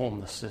will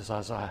perform this, says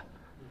Isaiah.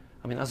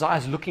 I mean, Isaiah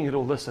is looking at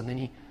all this, and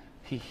then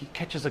he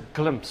catches a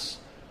glimpse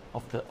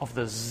of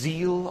the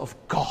zeal of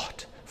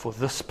God for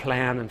this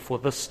plan and for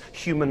this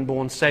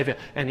human-born Savior.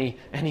 And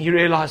he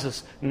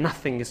realizes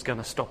nothing is going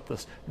to stop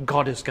this.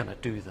 God is going to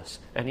do this.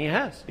 And he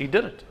has. He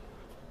did it.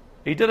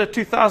 He did it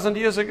 2,000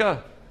 years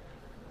ago.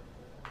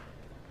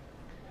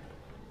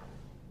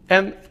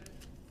 And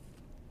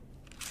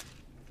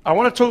I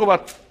want to talk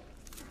about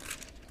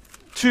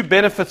two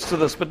benefits to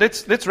this, but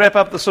let's wrap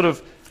up the sort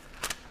of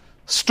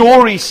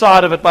story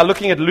side of it by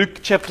looking at Luke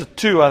chapter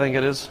 2, I think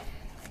it is.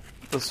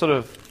 The sort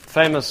of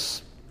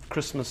famous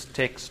Christmas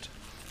text.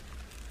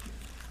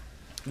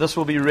 This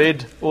will be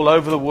read all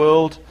over the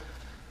world,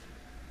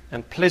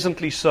 and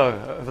pleasantly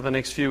so, over the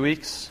next few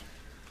weeks.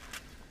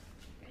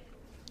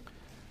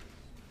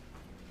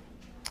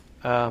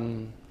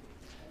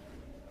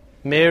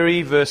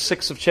 Mary, verse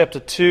 6 of chapter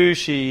 2,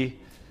 she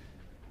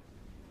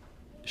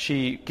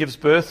gives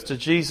birth to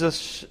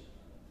Jesus.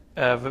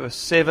 Verse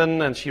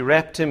 7, and she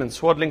wrapped him in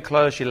swaddling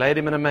clothes. She laid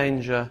him in a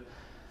manger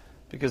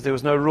because there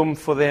was no room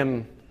for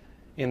them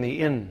in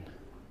the inn.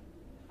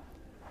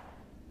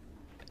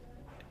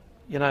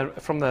 You know,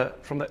 from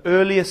the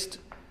earliest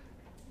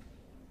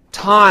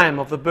time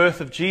of the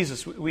birth of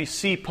Jesus, we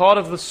see part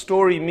of the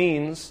story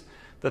means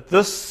that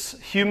this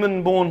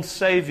human-born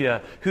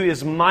Savior, who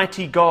is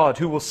mighty God,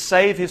 who will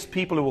save His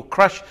people, who will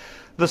crush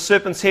the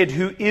serpent's head,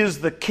 who is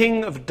the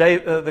King of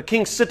the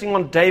King sitting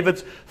on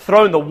David's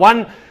throne, the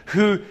one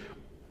who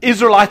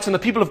Israelites and the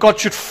people of God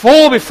should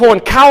fall before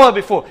and cower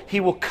before, He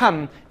will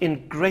come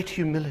in great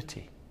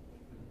humility.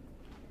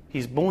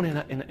 He's born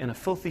in a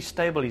filthy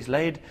stable. He's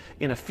laid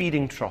in a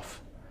feeding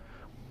trough.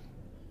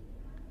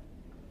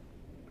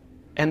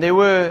 And there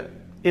were,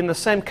 in the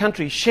same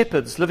country,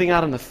 shepherds living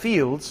out in the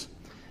fields,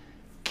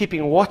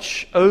 keeping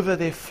watch over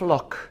their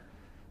flock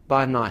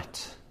by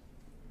night.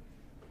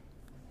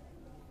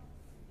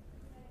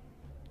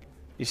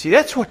 You see,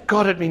 that's what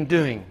God had been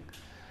doing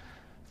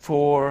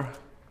for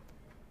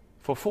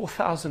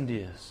 4,000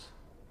 years.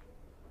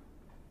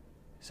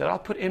 He said, I'll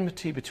put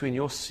enmity between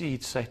your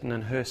seed, Satan,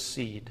 and her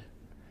seed.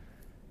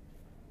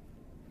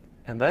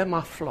 And they're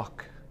my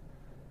flock.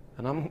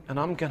 And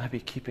I'm going to be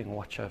keeping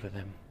watch over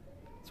them.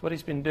 That's what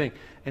He's been doing.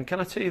 And can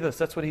I tell you this?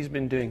 That's what He's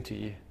been doing to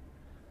you.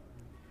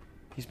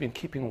 He's been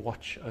keeping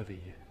watch over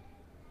you.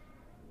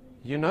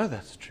 You know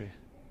that's true.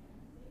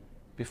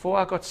 Before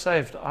I got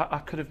saved,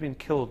 I could have been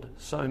killed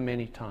so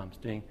many times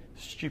doing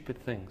stupid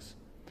things.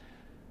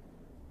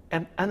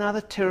 And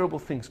other terrible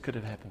things could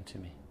have happened to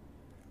me.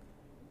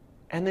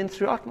 And then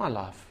throughout my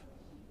life,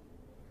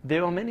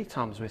 there are many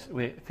times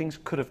where things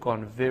could have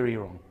gone very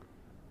wrong.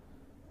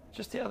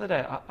 Just the other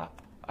day,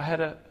 I had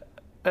a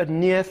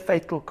near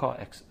fatal car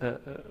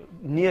accident.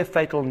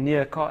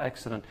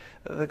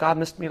 The guy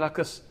missed me like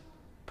this,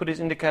 put his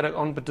indicator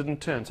on but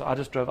didn't turn, so I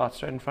just drove out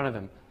straight in front of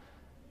him.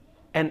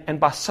 And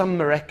by some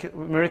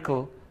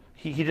miracle,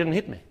 he didn't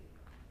hit me.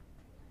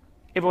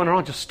 Everyone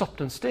around just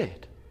stopped and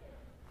stared.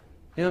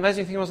 The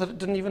amazing thing was that it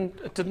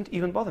didn't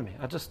even bother me.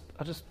 I just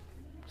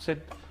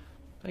said,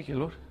 "Thank you,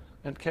 Lord,"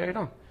 and carried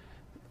on,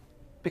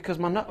 because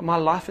my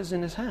life is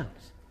in His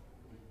hands.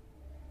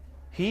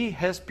 He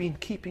has been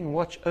keeping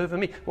watch over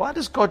me. Why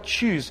does God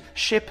choose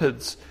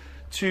shepherds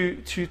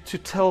to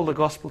tell the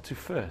gospel to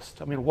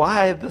first? I mean,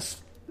 why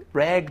this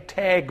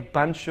ragtag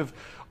bunch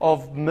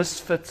of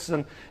misfits?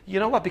 And you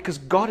know what? Because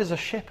God is a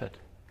shepherd.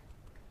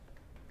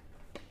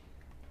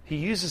 He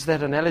uses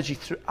that analogy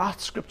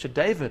throughout Scripture.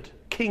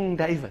 King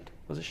David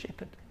was a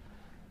shepherd.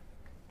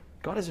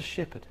 God is a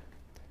shepherd.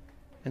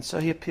 And so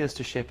He appears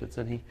to shepherds,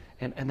 and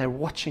they're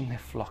watching their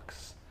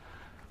flocks.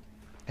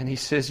 And He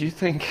says, You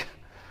think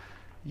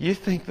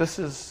this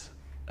is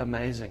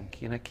amazing,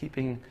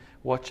 keeping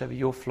watch over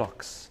your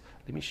flocks.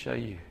 Let me show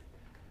you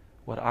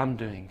what I'm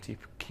doing to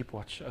keep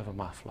watch over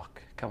my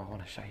flock. Come on, I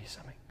want to show you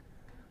something.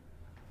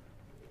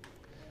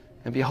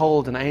 And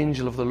behold, an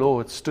angel of the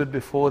Lord stood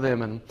before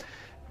them,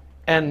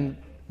 and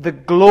the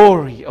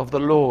glory of the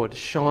Lord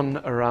shone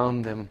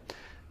around them,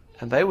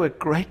 and they were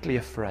greatly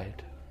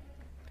afraid.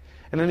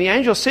 And then the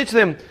angel said to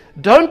them,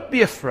 "Don't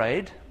be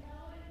afraid,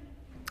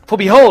 for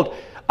behold,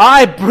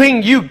 I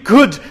bring you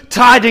good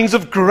tidings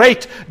of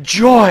great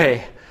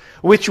joy,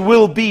 which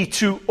will be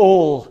to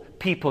all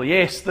people."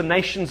 Yes, the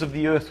nations of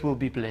the earth will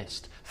be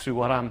blessed through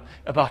what I'm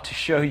about to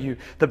show you.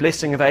 The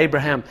blessing of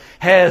Abraham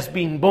has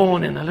been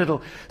born in a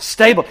little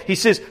stable. He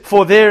says,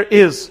 "For there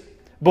is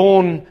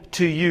born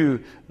to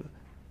you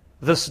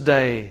this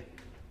day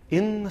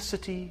in the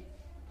city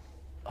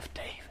of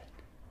David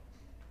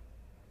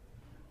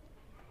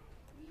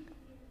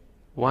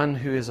one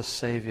who is a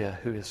Savior,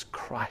 who is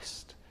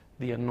Christ,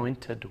 the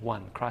anointed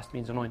one." Christ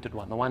means anointed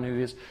one. The one who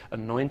is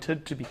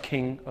anointed to be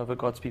king over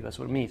God's people. That's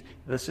what it means.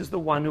 This is the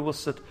one who will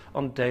sit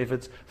on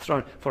David's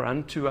throne. "For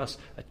unto us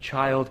a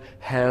child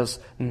has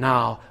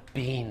now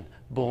been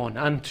born.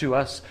 Unto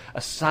us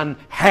a son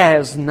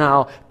has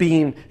now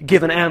been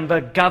given. And the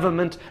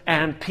government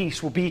and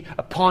peace will be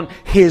upon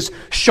his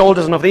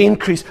shoulders. And of the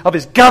increase of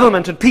his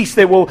government and peace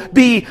there will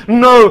be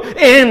no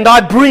end.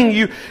 I bring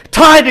you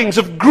tidings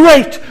of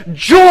great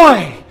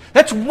joy."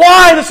 That's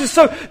why this is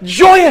so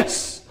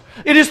joyous.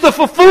 It is the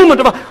fulfillment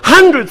of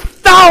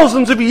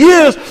 100,000 of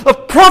years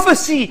of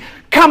prophecy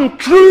come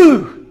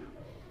true.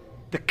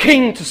 The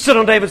king to sit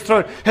on David's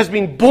throne has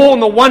been born.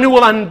 The one who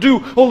will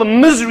undo all the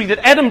misery that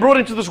Adam brought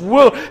into this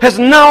world has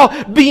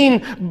now been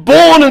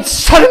born. And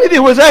suddenly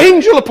there was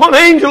angel upon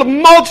angel, a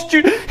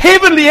multitude,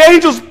 heavenly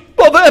angels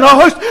and a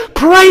host,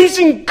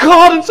 praising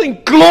God and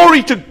saying,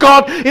 "Glory to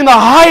God in the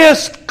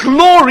highest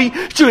glory,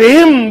 to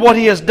him what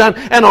he has done.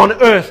 And on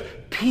earth,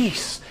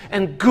 peace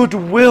and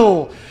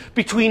goodwill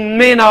between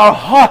men." Our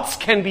hearts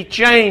can be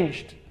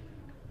changed.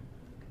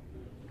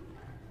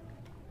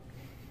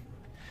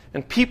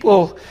 And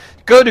people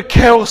go to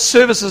carol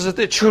services at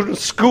their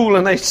children's school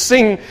and they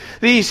sing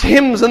these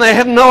hymns and they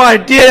have no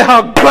idea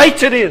how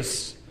great it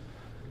is.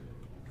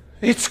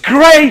 It's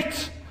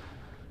great.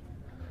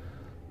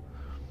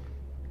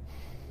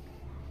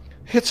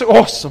 It's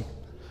awesome.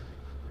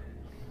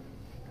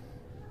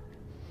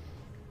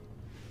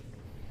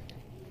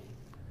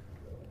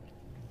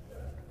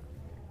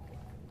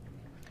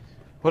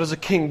 What does a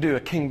king do? A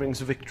king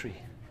brings victory.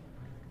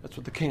 That's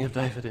what the King of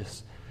David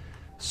is.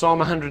 Psalm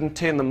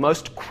 110, the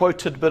most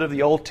quoted bit of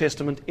the Old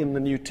Testament in the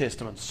New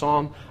Testament.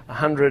 Psalm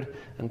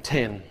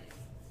 110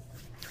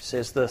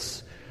 says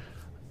this: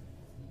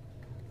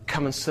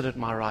 "Come and sit at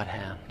my right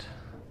hand,"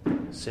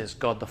 says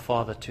God the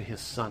Father to his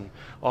Son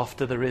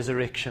after the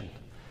resurrection.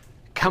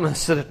 "Come and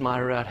sit at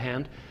my right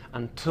hand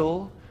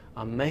until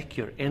I make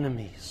your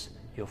enemies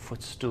your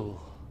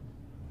footstool."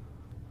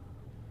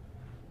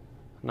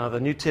 Now,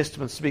 the New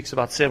Testament speaks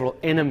about several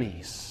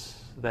enemies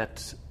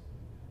that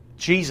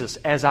Jesus,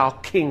 as our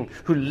King,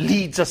 who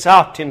leads us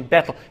out in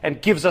battle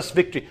and gives us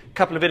victory. A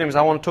couple of enemies.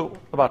 I want to talk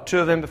about two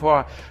of them before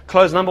I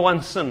close. Number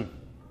one, sin.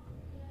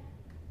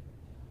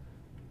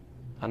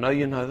 I know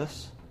you know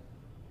this.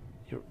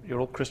 You're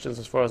all Christians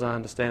as far as I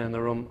understand in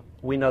the room.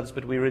 We know this,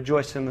 but we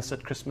rejoice in this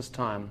at Christmas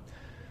time,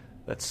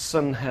 that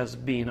sin has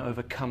been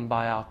overcome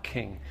by our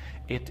King.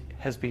 It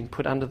has been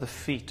put under the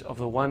feet of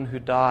the one who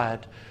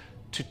died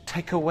to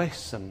take away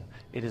sin.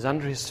 It is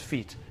under his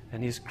feet,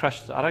 and he's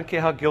crushed it. I don't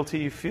care how guilty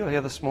you feel here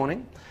this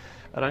morning.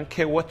 I don't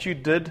care what you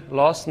did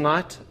last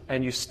night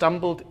and you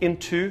stumbled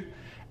into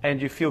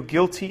and you feel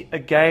guilty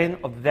again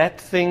of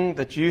that thing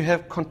that you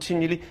have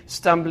continually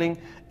stumbling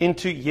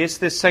into. Yes,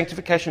 there's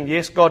sanctification.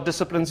 Yes, God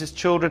disciplines his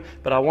children,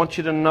 but I want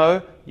you to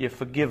know you're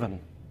forgiven.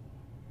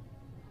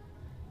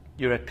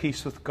 You're at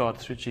peace with God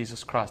through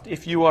Jesus Christ.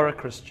 If you are a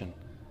Christian,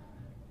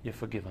 you're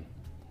forgiven.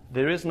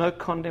 There is no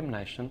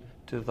condemnation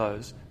to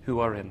those who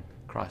are in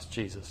Christ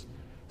Jesus.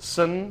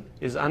 Sin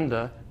is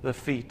under the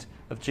feet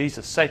of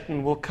Jesus.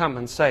 Satan will come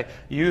and say,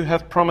 "You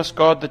have promised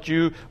God that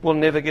you will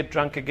never get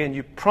drunk again.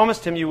 You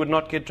promised him you would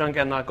not get drunk,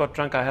 and I got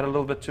drunk. I had a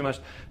little bit too much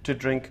to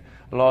drink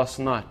last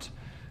night."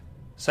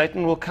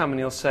 Satan will come and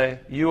he'll say,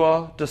 "You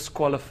are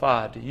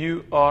disqualified.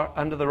 You are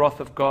under the wrath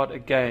of God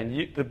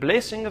again. The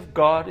blessing of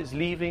God is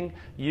leaving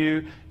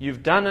you.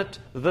 You've done it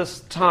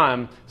this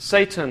time.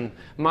 Satan,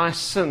 my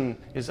sin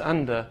is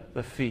under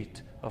the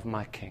feet of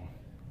my King."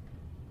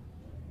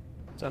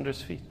 It's under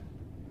his feet.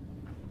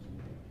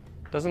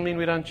 Doesn't mean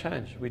we don't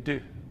change. We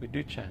do. We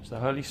do change. The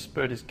Holy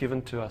Spirit is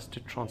given to us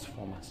to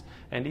transform us.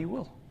 And he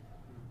will.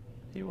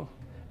 He will.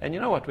 And you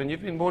know what? When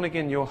you've been born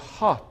again, your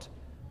heart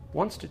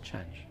wants to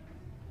change.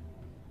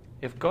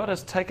 If God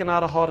has taken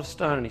out a heart of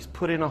stone and he's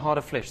put in a heart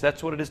of flesh,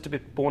 that's what it is to be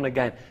born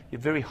again.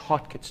 Your very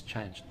heart gets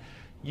changed.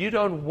 You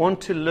don't want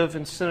to live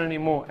in sin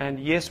anymore. And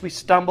yes, we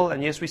stumble,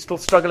 and yes, we still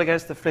struggle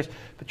against the flesh.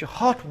 But your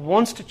heart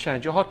wants to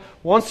change. Your heart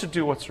wants to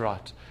do what's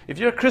right. If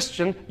you're a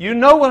Christian, you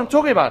know what I'm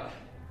talking about.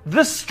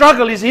 This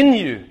struggle is in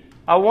you.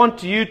 I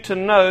want you to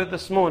know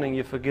this morning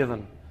you're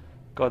forgiven.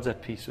 God's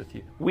at peace with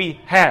you. We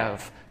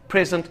have,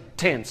 present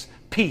tense,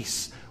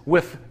 peace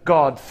with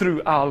God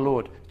through our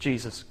Lord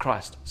Jesus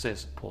Christ,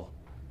 says Paul.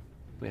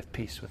 We have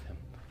peace with him.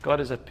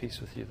 God is at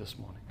peace with you this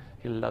morning.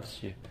 He loves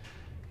you.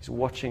 He's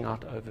watching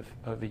out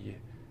over you.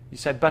 You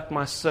say, but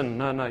my sin.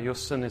 No, your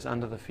sin is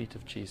under the feet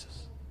of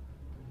Jesus.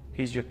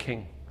 He's your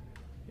king.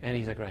 And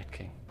he's a great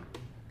king.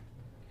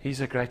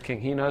 He's a great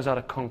king. He knows how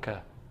to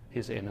conquer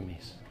his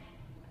enemies.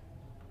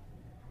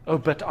 Oh,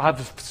 but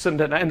I've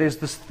sinned and there's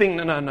this thing.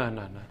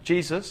 No.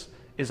 Jesus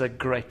is a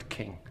great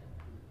king.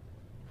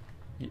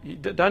 You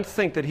don't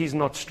think that he's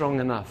not strong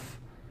enough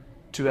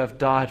to have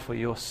died for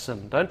your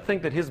sin. Don't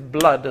think that his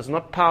blood is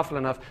not powerful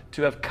enough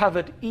to have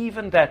covered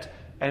even that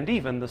and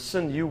even the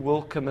sin you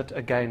will commit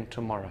again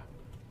tomorrow.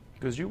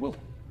 Because you will.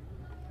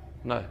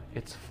 No,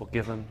 it's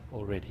forgiven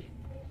already.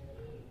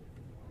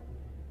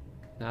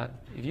 Now,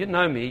 if you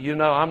know me, you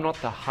know I'm not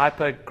the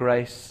hyper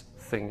grace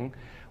thing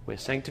where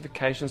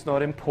sanctification is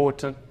not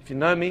important. If you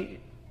know me,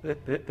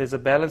 there's a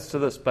balance to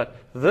this. But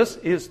this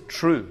is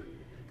true.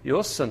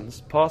 Your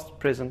sins, past,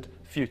 present,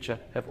 future,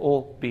 have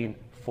all been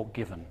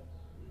forgiven.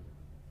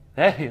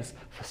 That is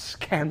the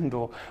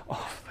scandal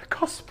of the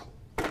gospel.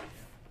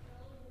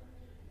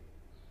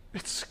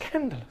 It's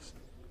scandalous.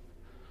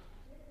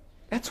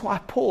 That's why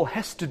Paul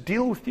has to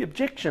deal with the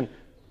objection.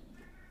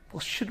 Well,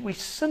 should we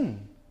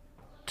sin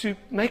to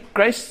make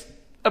grace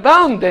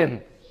abound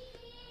then?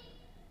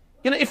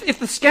 You know, if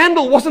the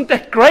scandal wasn't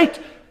that great,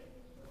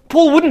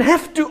 Paul wouldn't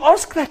have to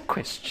ask that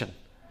question.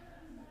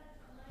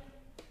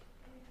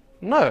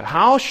 No,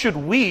 how should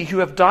we who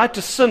have died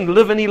to sin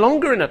live any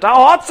longer in it? Our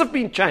hearts have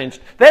been changed.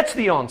 That's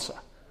the answer.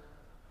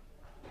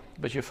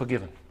 But you're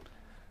forgiven.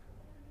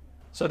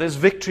 So there's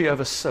victory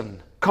over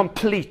sin.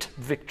 Complete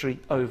victory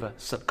over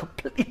sin.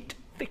 Complete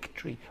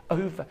victory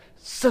over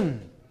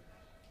sin.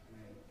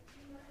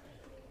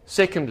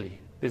 Secondly,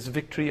 there's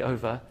victory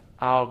over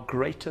our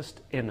greatest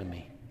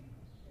enemy.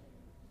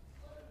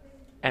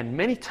 And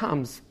many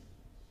times,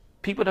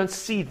 people don't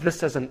see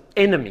this as an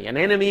enemy. An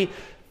enemy,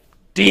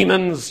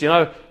 demons,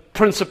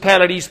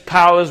 principalities,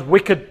 powers,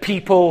 wicked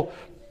people.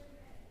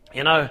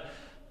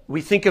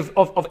 We think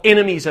of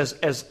enemies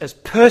as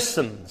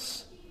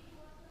persons.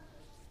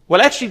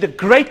 Well, actually, the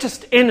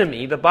greatest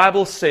enemy, the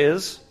Bible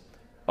says,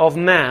 of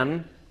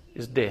man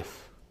is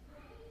death.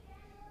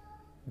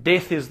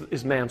 Death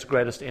is man's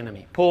greatest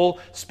enemy. Paul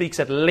speaks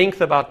at length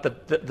about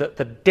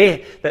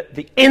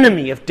the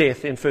enemy of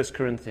death in 1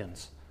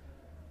 Corinthians,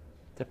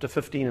 chapter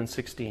 15 and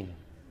 16.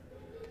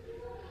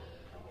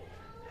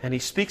 And he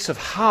speaks of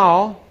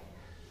how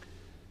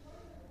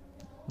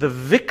the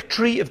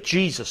victory of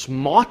Jesus,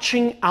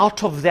 marching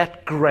out of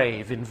that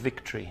grave in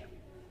victory,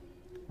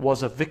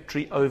 was a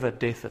victory over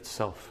death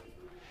itself.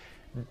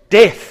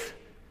 Death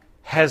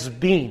has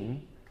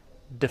been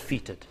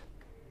defeated.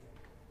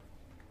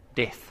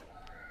 Death.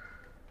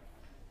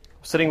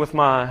 Sitting with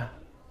my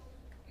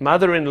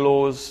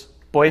mother-in-law's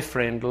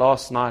boyfriend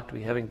last night,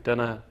 we're having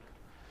dinner,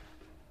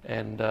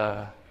 and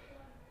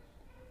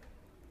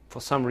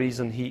for some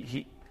reason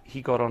he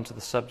got onto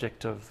the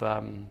subject of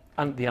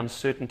the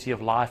uncertainty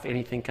of life.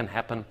 Anything can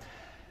happen.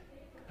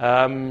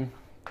 And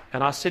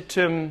I said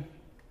to him,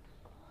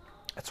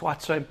 that's why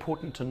it's so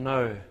important to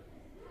know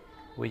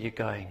where you're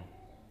going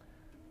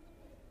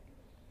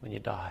when you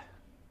die.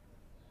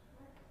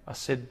 I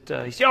said,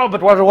 he said,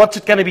 but what's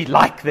it going to be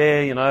like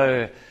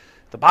there?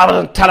 The Bible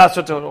doesn't tell us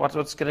what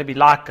it's going to be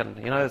like, and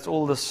it's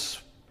all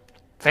this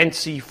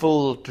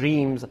fanciful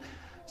dreams. I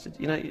said,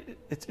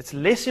 it's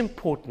less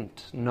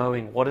important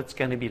knowing what it's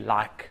going to be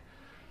like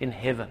in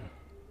heaven.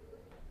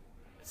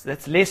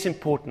 That's less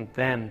important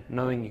than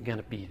knowing you're going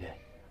to be there.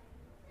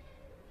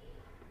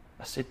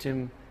 I said to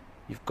him,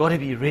 you've got to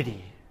be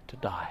ready to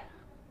die.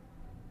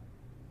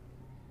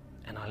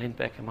 And I leaned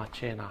back in my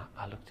chair and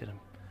I looked at him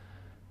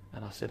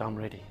and I said, I'm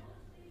ready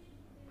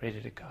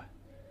to go.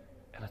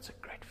 And it's a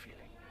great feeling.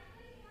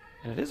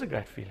 And it is a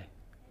great feeling.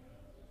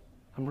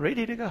 I'm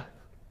ready to go.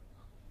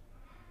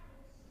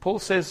 Paul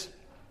says,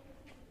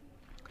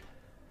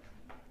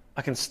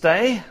 I can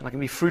stay and I can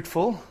be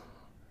fruitful,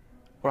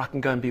 or I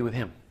can go and be with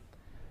him.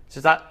 He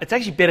says, it's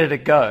actually better to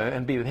go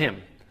and be with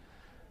him.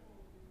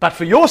 But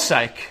for your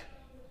sake,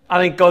 I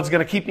think God's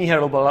going to keep me here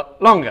a little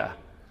bit longer.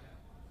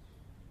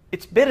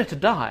 It's better to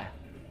die.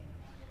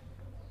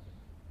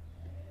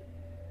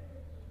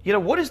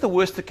 What is the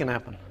worst that can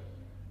happen?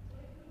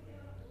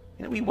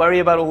 We worry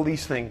about all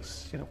these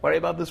things. Worry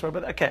about this, worry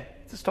about that. Okay,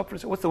 let's stop for a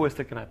second. What's the worst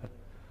that can happen?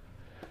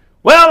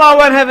 Well, I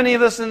won't have any of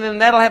this, and then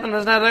that'll happen.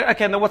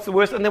 Okay, now what's the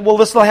worst? And then,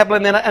 this will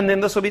happen, and then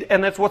this will be,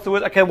 and that's what's the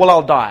worst. Okay, well,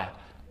 I'll die.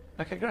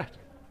 Okay, great.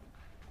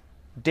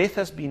 Death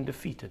has been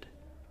defeated.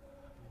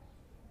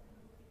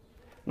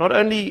 Not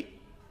only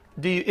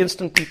do you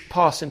instantly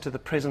pass into the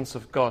presence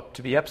of God,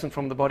 to be absent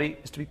from the body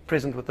is to be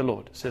present with the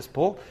Lord, says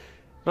Paul.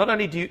 Not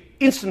only do you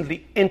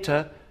instantly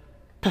enter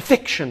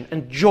perfection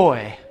and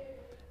joy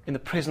in the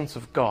presence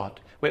of God,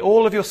 where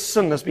all of your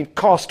sin has been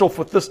cast off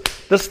with this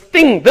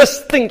thing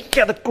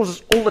here that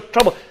causes all the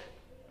trouble.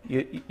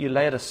 You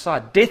lay it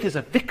aside. Death is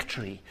a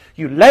victory.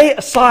 You lay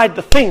aside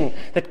the thing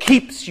that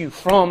keeps you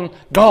from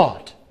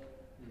God.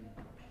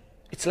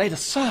 It's laid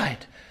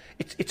aside.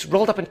 It's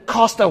rolled up and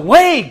cast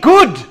away.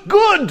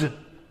 Good.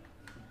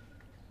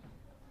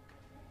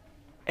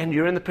 and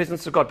you're in the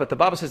presence of God. But the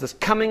Bible says there's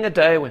coming a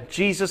day when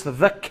Jesus,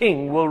 the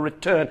King, will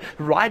return,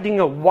 riding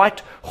a white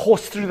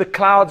horse through the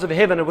clouds of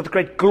heaven and with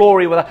great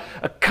glory, with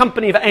a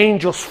company of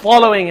angels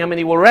following him, and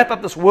he will wrap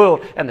up this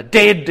world, and the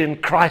dead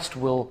in Christ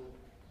will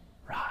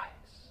rise.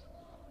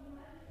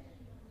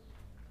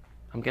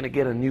 I'm going to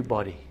get a new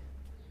body,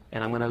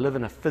 and I'm going to live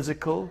in a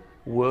physical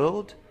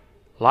world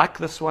like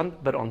this one,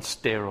 but on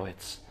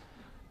steroids.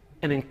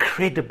 An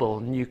incredible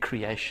new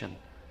creation.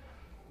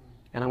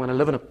 And I'm going to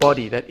live in a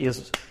body that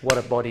is what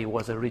a body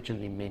was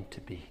originally meant to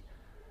be.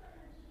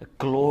 A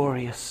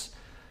glorious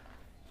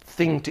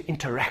thing to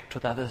interact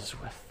with others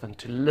with, and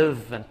to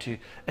live and to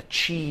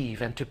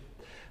achieve and to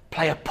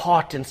play a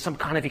part in some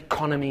kind of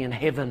economy in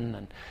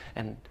heaven,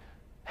 and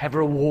have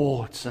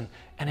rewards and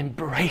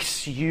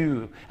embrace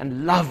you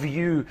and love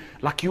you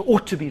like you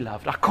ought to be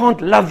loved. I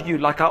can't love you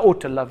like I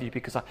ought to love you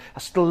because I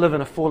still live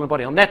in a fallen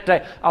body. On that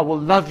day, I will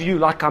love you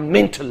like I'm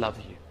meant to love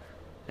you.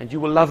 And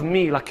you will love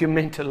me like you're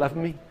meant to love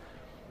me.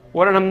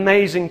 What an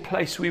amazing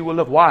place we will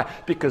live. Why?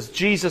 Because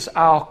Jesus,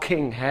 our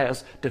King,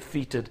 has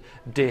defeated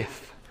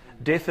death.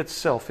 Death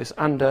itself is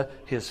under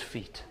his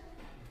feet.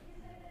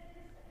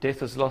 Death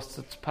has lost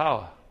its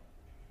power.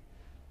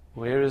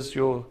 Where is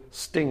your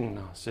sting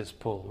now, says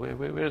Paul?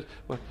 The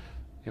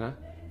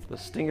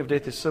sting of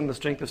death is sin, the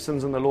strength of sin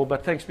is in the law.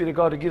 But thanks be to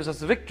God who gives us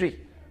the victory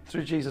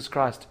through Jesus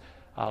Christ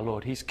our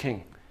Lord. He's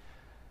King.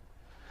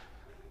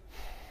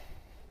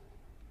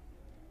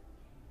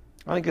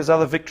 I think there's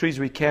other victories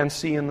we can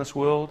see in this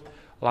world,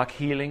 like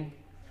healing.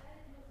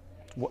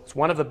 It's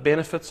one of the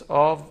benefits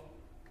of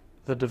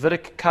the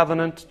Davidic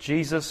covenant.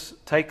 Jesus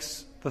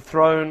takes the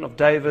throne of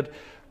David.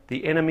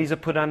 The enemies are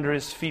put under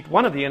his feet.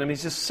 One of the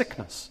enemies is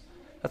sickness.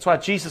 That's why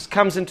Jesus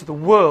comes into the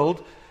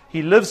world.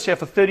 He lives here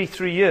for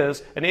 33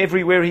 years, and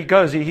everywhere he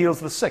goes, he heals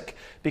the sick,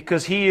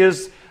 because he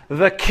is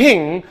the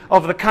King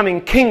of the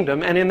coming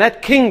kingdom, and in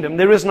that kingdom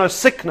there is no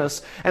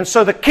sickness, and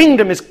so the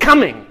kingdom is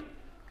coming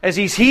as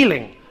he's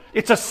healing.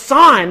 It's a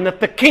sign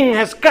that the King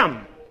has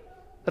come.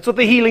 That's what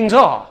the healings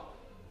are.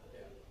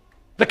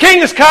 The King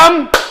has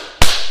come.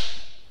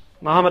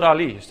 Muhammad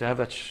Ali used to have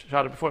that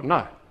shouted before him.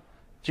 No.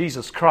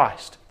 Jesus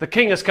Christ. The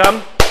King has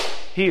come.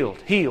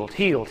 Healed, healed,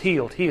 healed,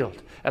 healed,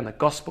 healed. And the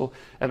gospel,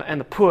 and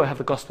the poor have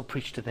the gospel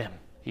preached to them,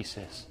 he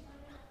says.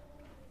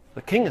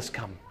 The King has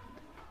come.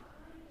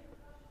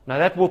 Now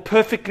that will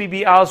perfectly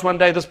be ours one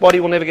day. This body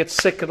will never get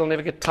sick. It'll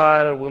never get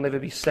tired. It will never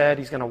be sad.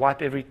 He's going to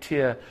wipe every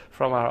tear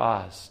from our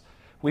eyes.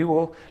 We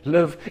will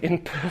live in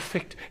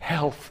perfect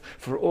health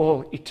for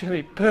all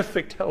eternity.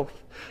 Perfect health.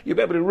 You'll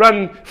be able to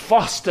run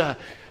faster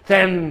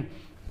than...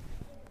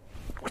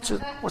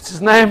 What's his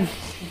name?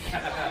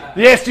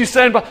 Yes,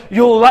 Usain Bolt.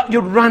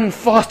 You'll run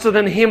faster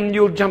than him.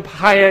 You'll jump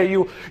higher.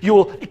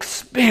 You'll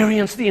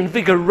experience the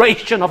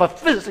invigoration of a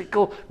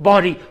physical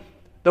body.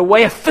 The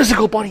way a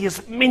physical body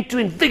is meant to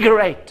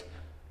invigorate.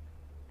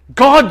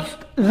 God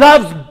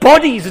loves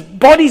bodies.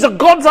 Bodies are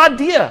God's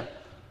idea.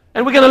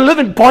 And we're going to live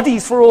in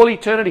bodies for all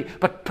eternity,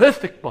 but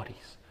perfect bodies.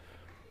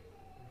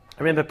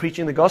 I remember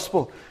preaching the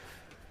gospel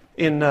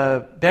in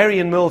Barry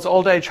and Mill's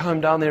old age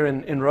home down there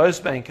in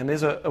Rosebank, and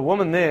there's a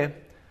woman there.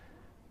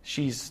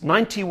 She's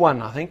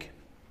 91, I think,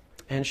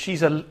 and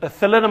she's a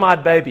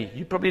thalidomide baby.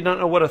 You probably don't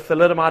know what a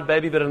thalidomide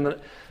baby, but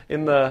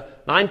in the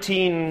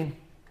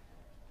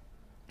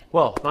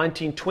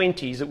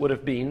 1920s it would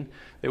have been,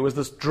 there was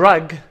this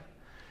drug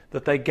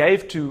that they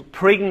gave to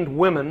pregnant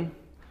women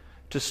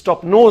to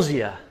stop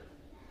nausea.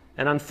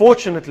 And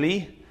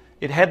unfortunately,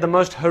 it had the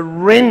most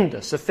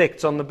horrendous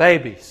effects on the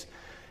babies.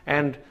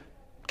 And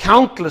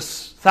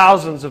countless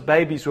thousands of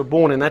babies were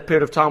born in that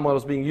period of time while it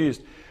was being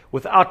used,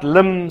 without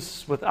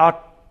limbs,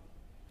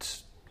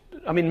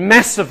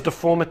 massive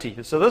deformity.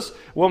 So this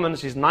woman,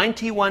 she's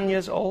 91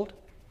 years old,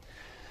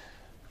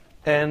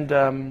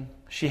 and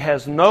she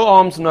has no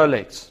arms, no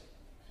legs.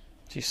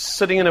 She's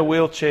sitting in a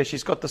wheelchair.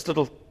 She's got this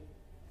little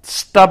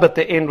stub at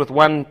the end with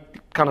one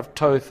kind of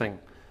toe thing.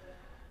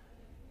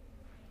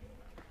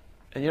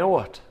 And you know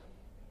what?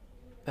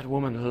 That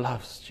woman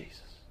loves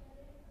Jesus.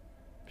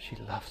 She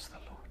loves the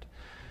Lord.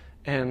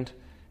 And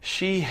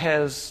she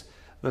has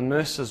the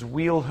nurses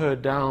wheel her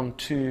down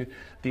to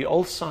the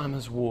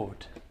Alzheimer's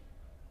ward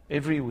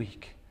every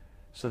week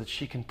so that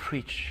she can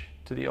preach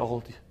to the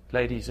old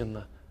ladies in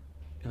the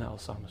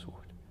Alzheimer's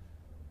ward.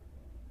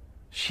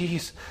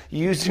 She's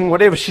using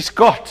whatever she's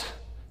got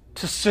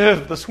to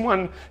serve this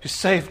one who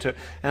saved her.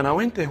 And I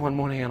went there one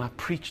morning and I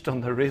preached on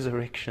the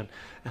resurrection.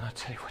 And I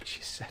tell you what,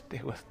 she sat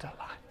there with delight.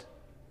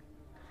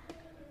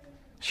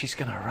 She's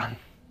going to run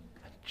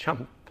and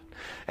jump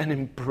and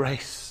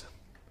embrace.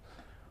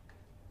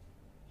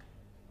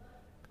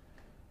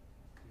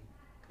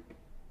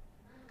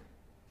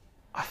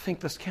 I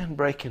think this can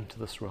break into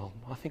this realm.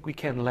 I think we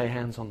can lay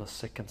hands on the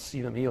sick and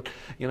see them healed.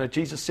 You know,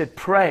 Jesus said,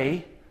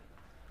 pray,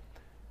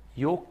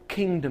 your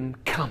kingdom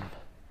come.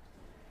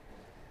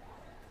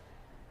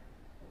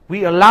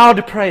 We are allowed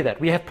to pray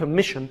that. We have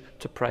permission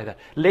to pray that.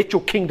 Let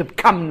your kingdom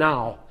come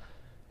now.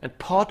 And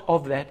part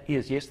of that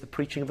is, yes, the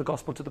preaching of the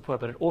gospel to the poor,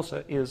 but it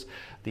also is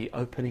the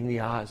opening the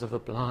eyes of the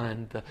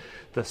blind,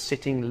 the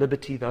setting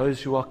liberty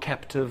those who are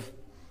captive,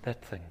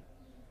 that thing.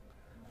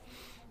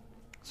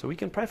 So we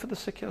can pray for the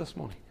sick here this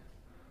morning.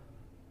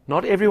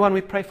 Not everyone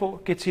we pray for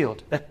gets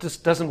healed. That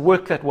just doesn't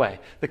work that way.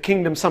 The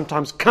kingdom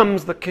sometimes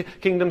comes, the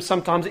kingdom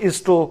sometimes is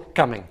still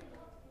coming.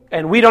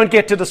 And we don't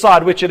get to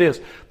decide which it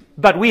is.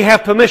 But we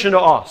have permission to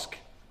ask.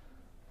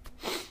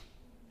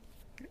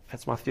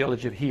 That's my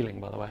theology of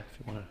healing, by the way, if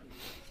you want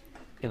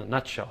to, in a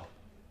nutshell.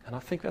 And I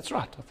think that's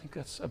right. I think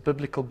that's a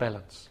biblical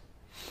balance.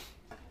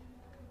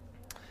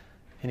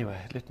 Anyway,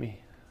 let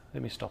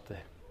me stop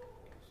there.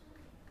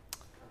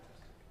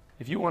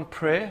 If you want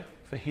prayer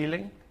for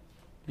healing,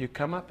 you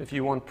come up. If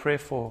you want prayer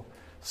for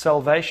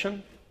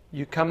salvation,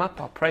 you come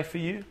up. I'll pray for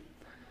you.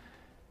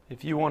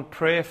 If you want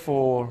prayer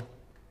for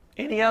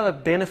any other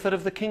benefit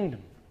of the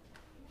kingdom,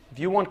 if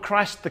you want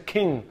Christ the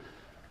King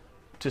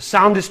to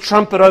sound his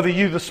trumpet over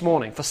you this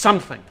morning for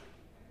something,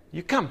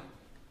 you come.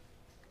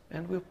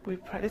 And we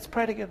pray. Let's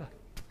pray together.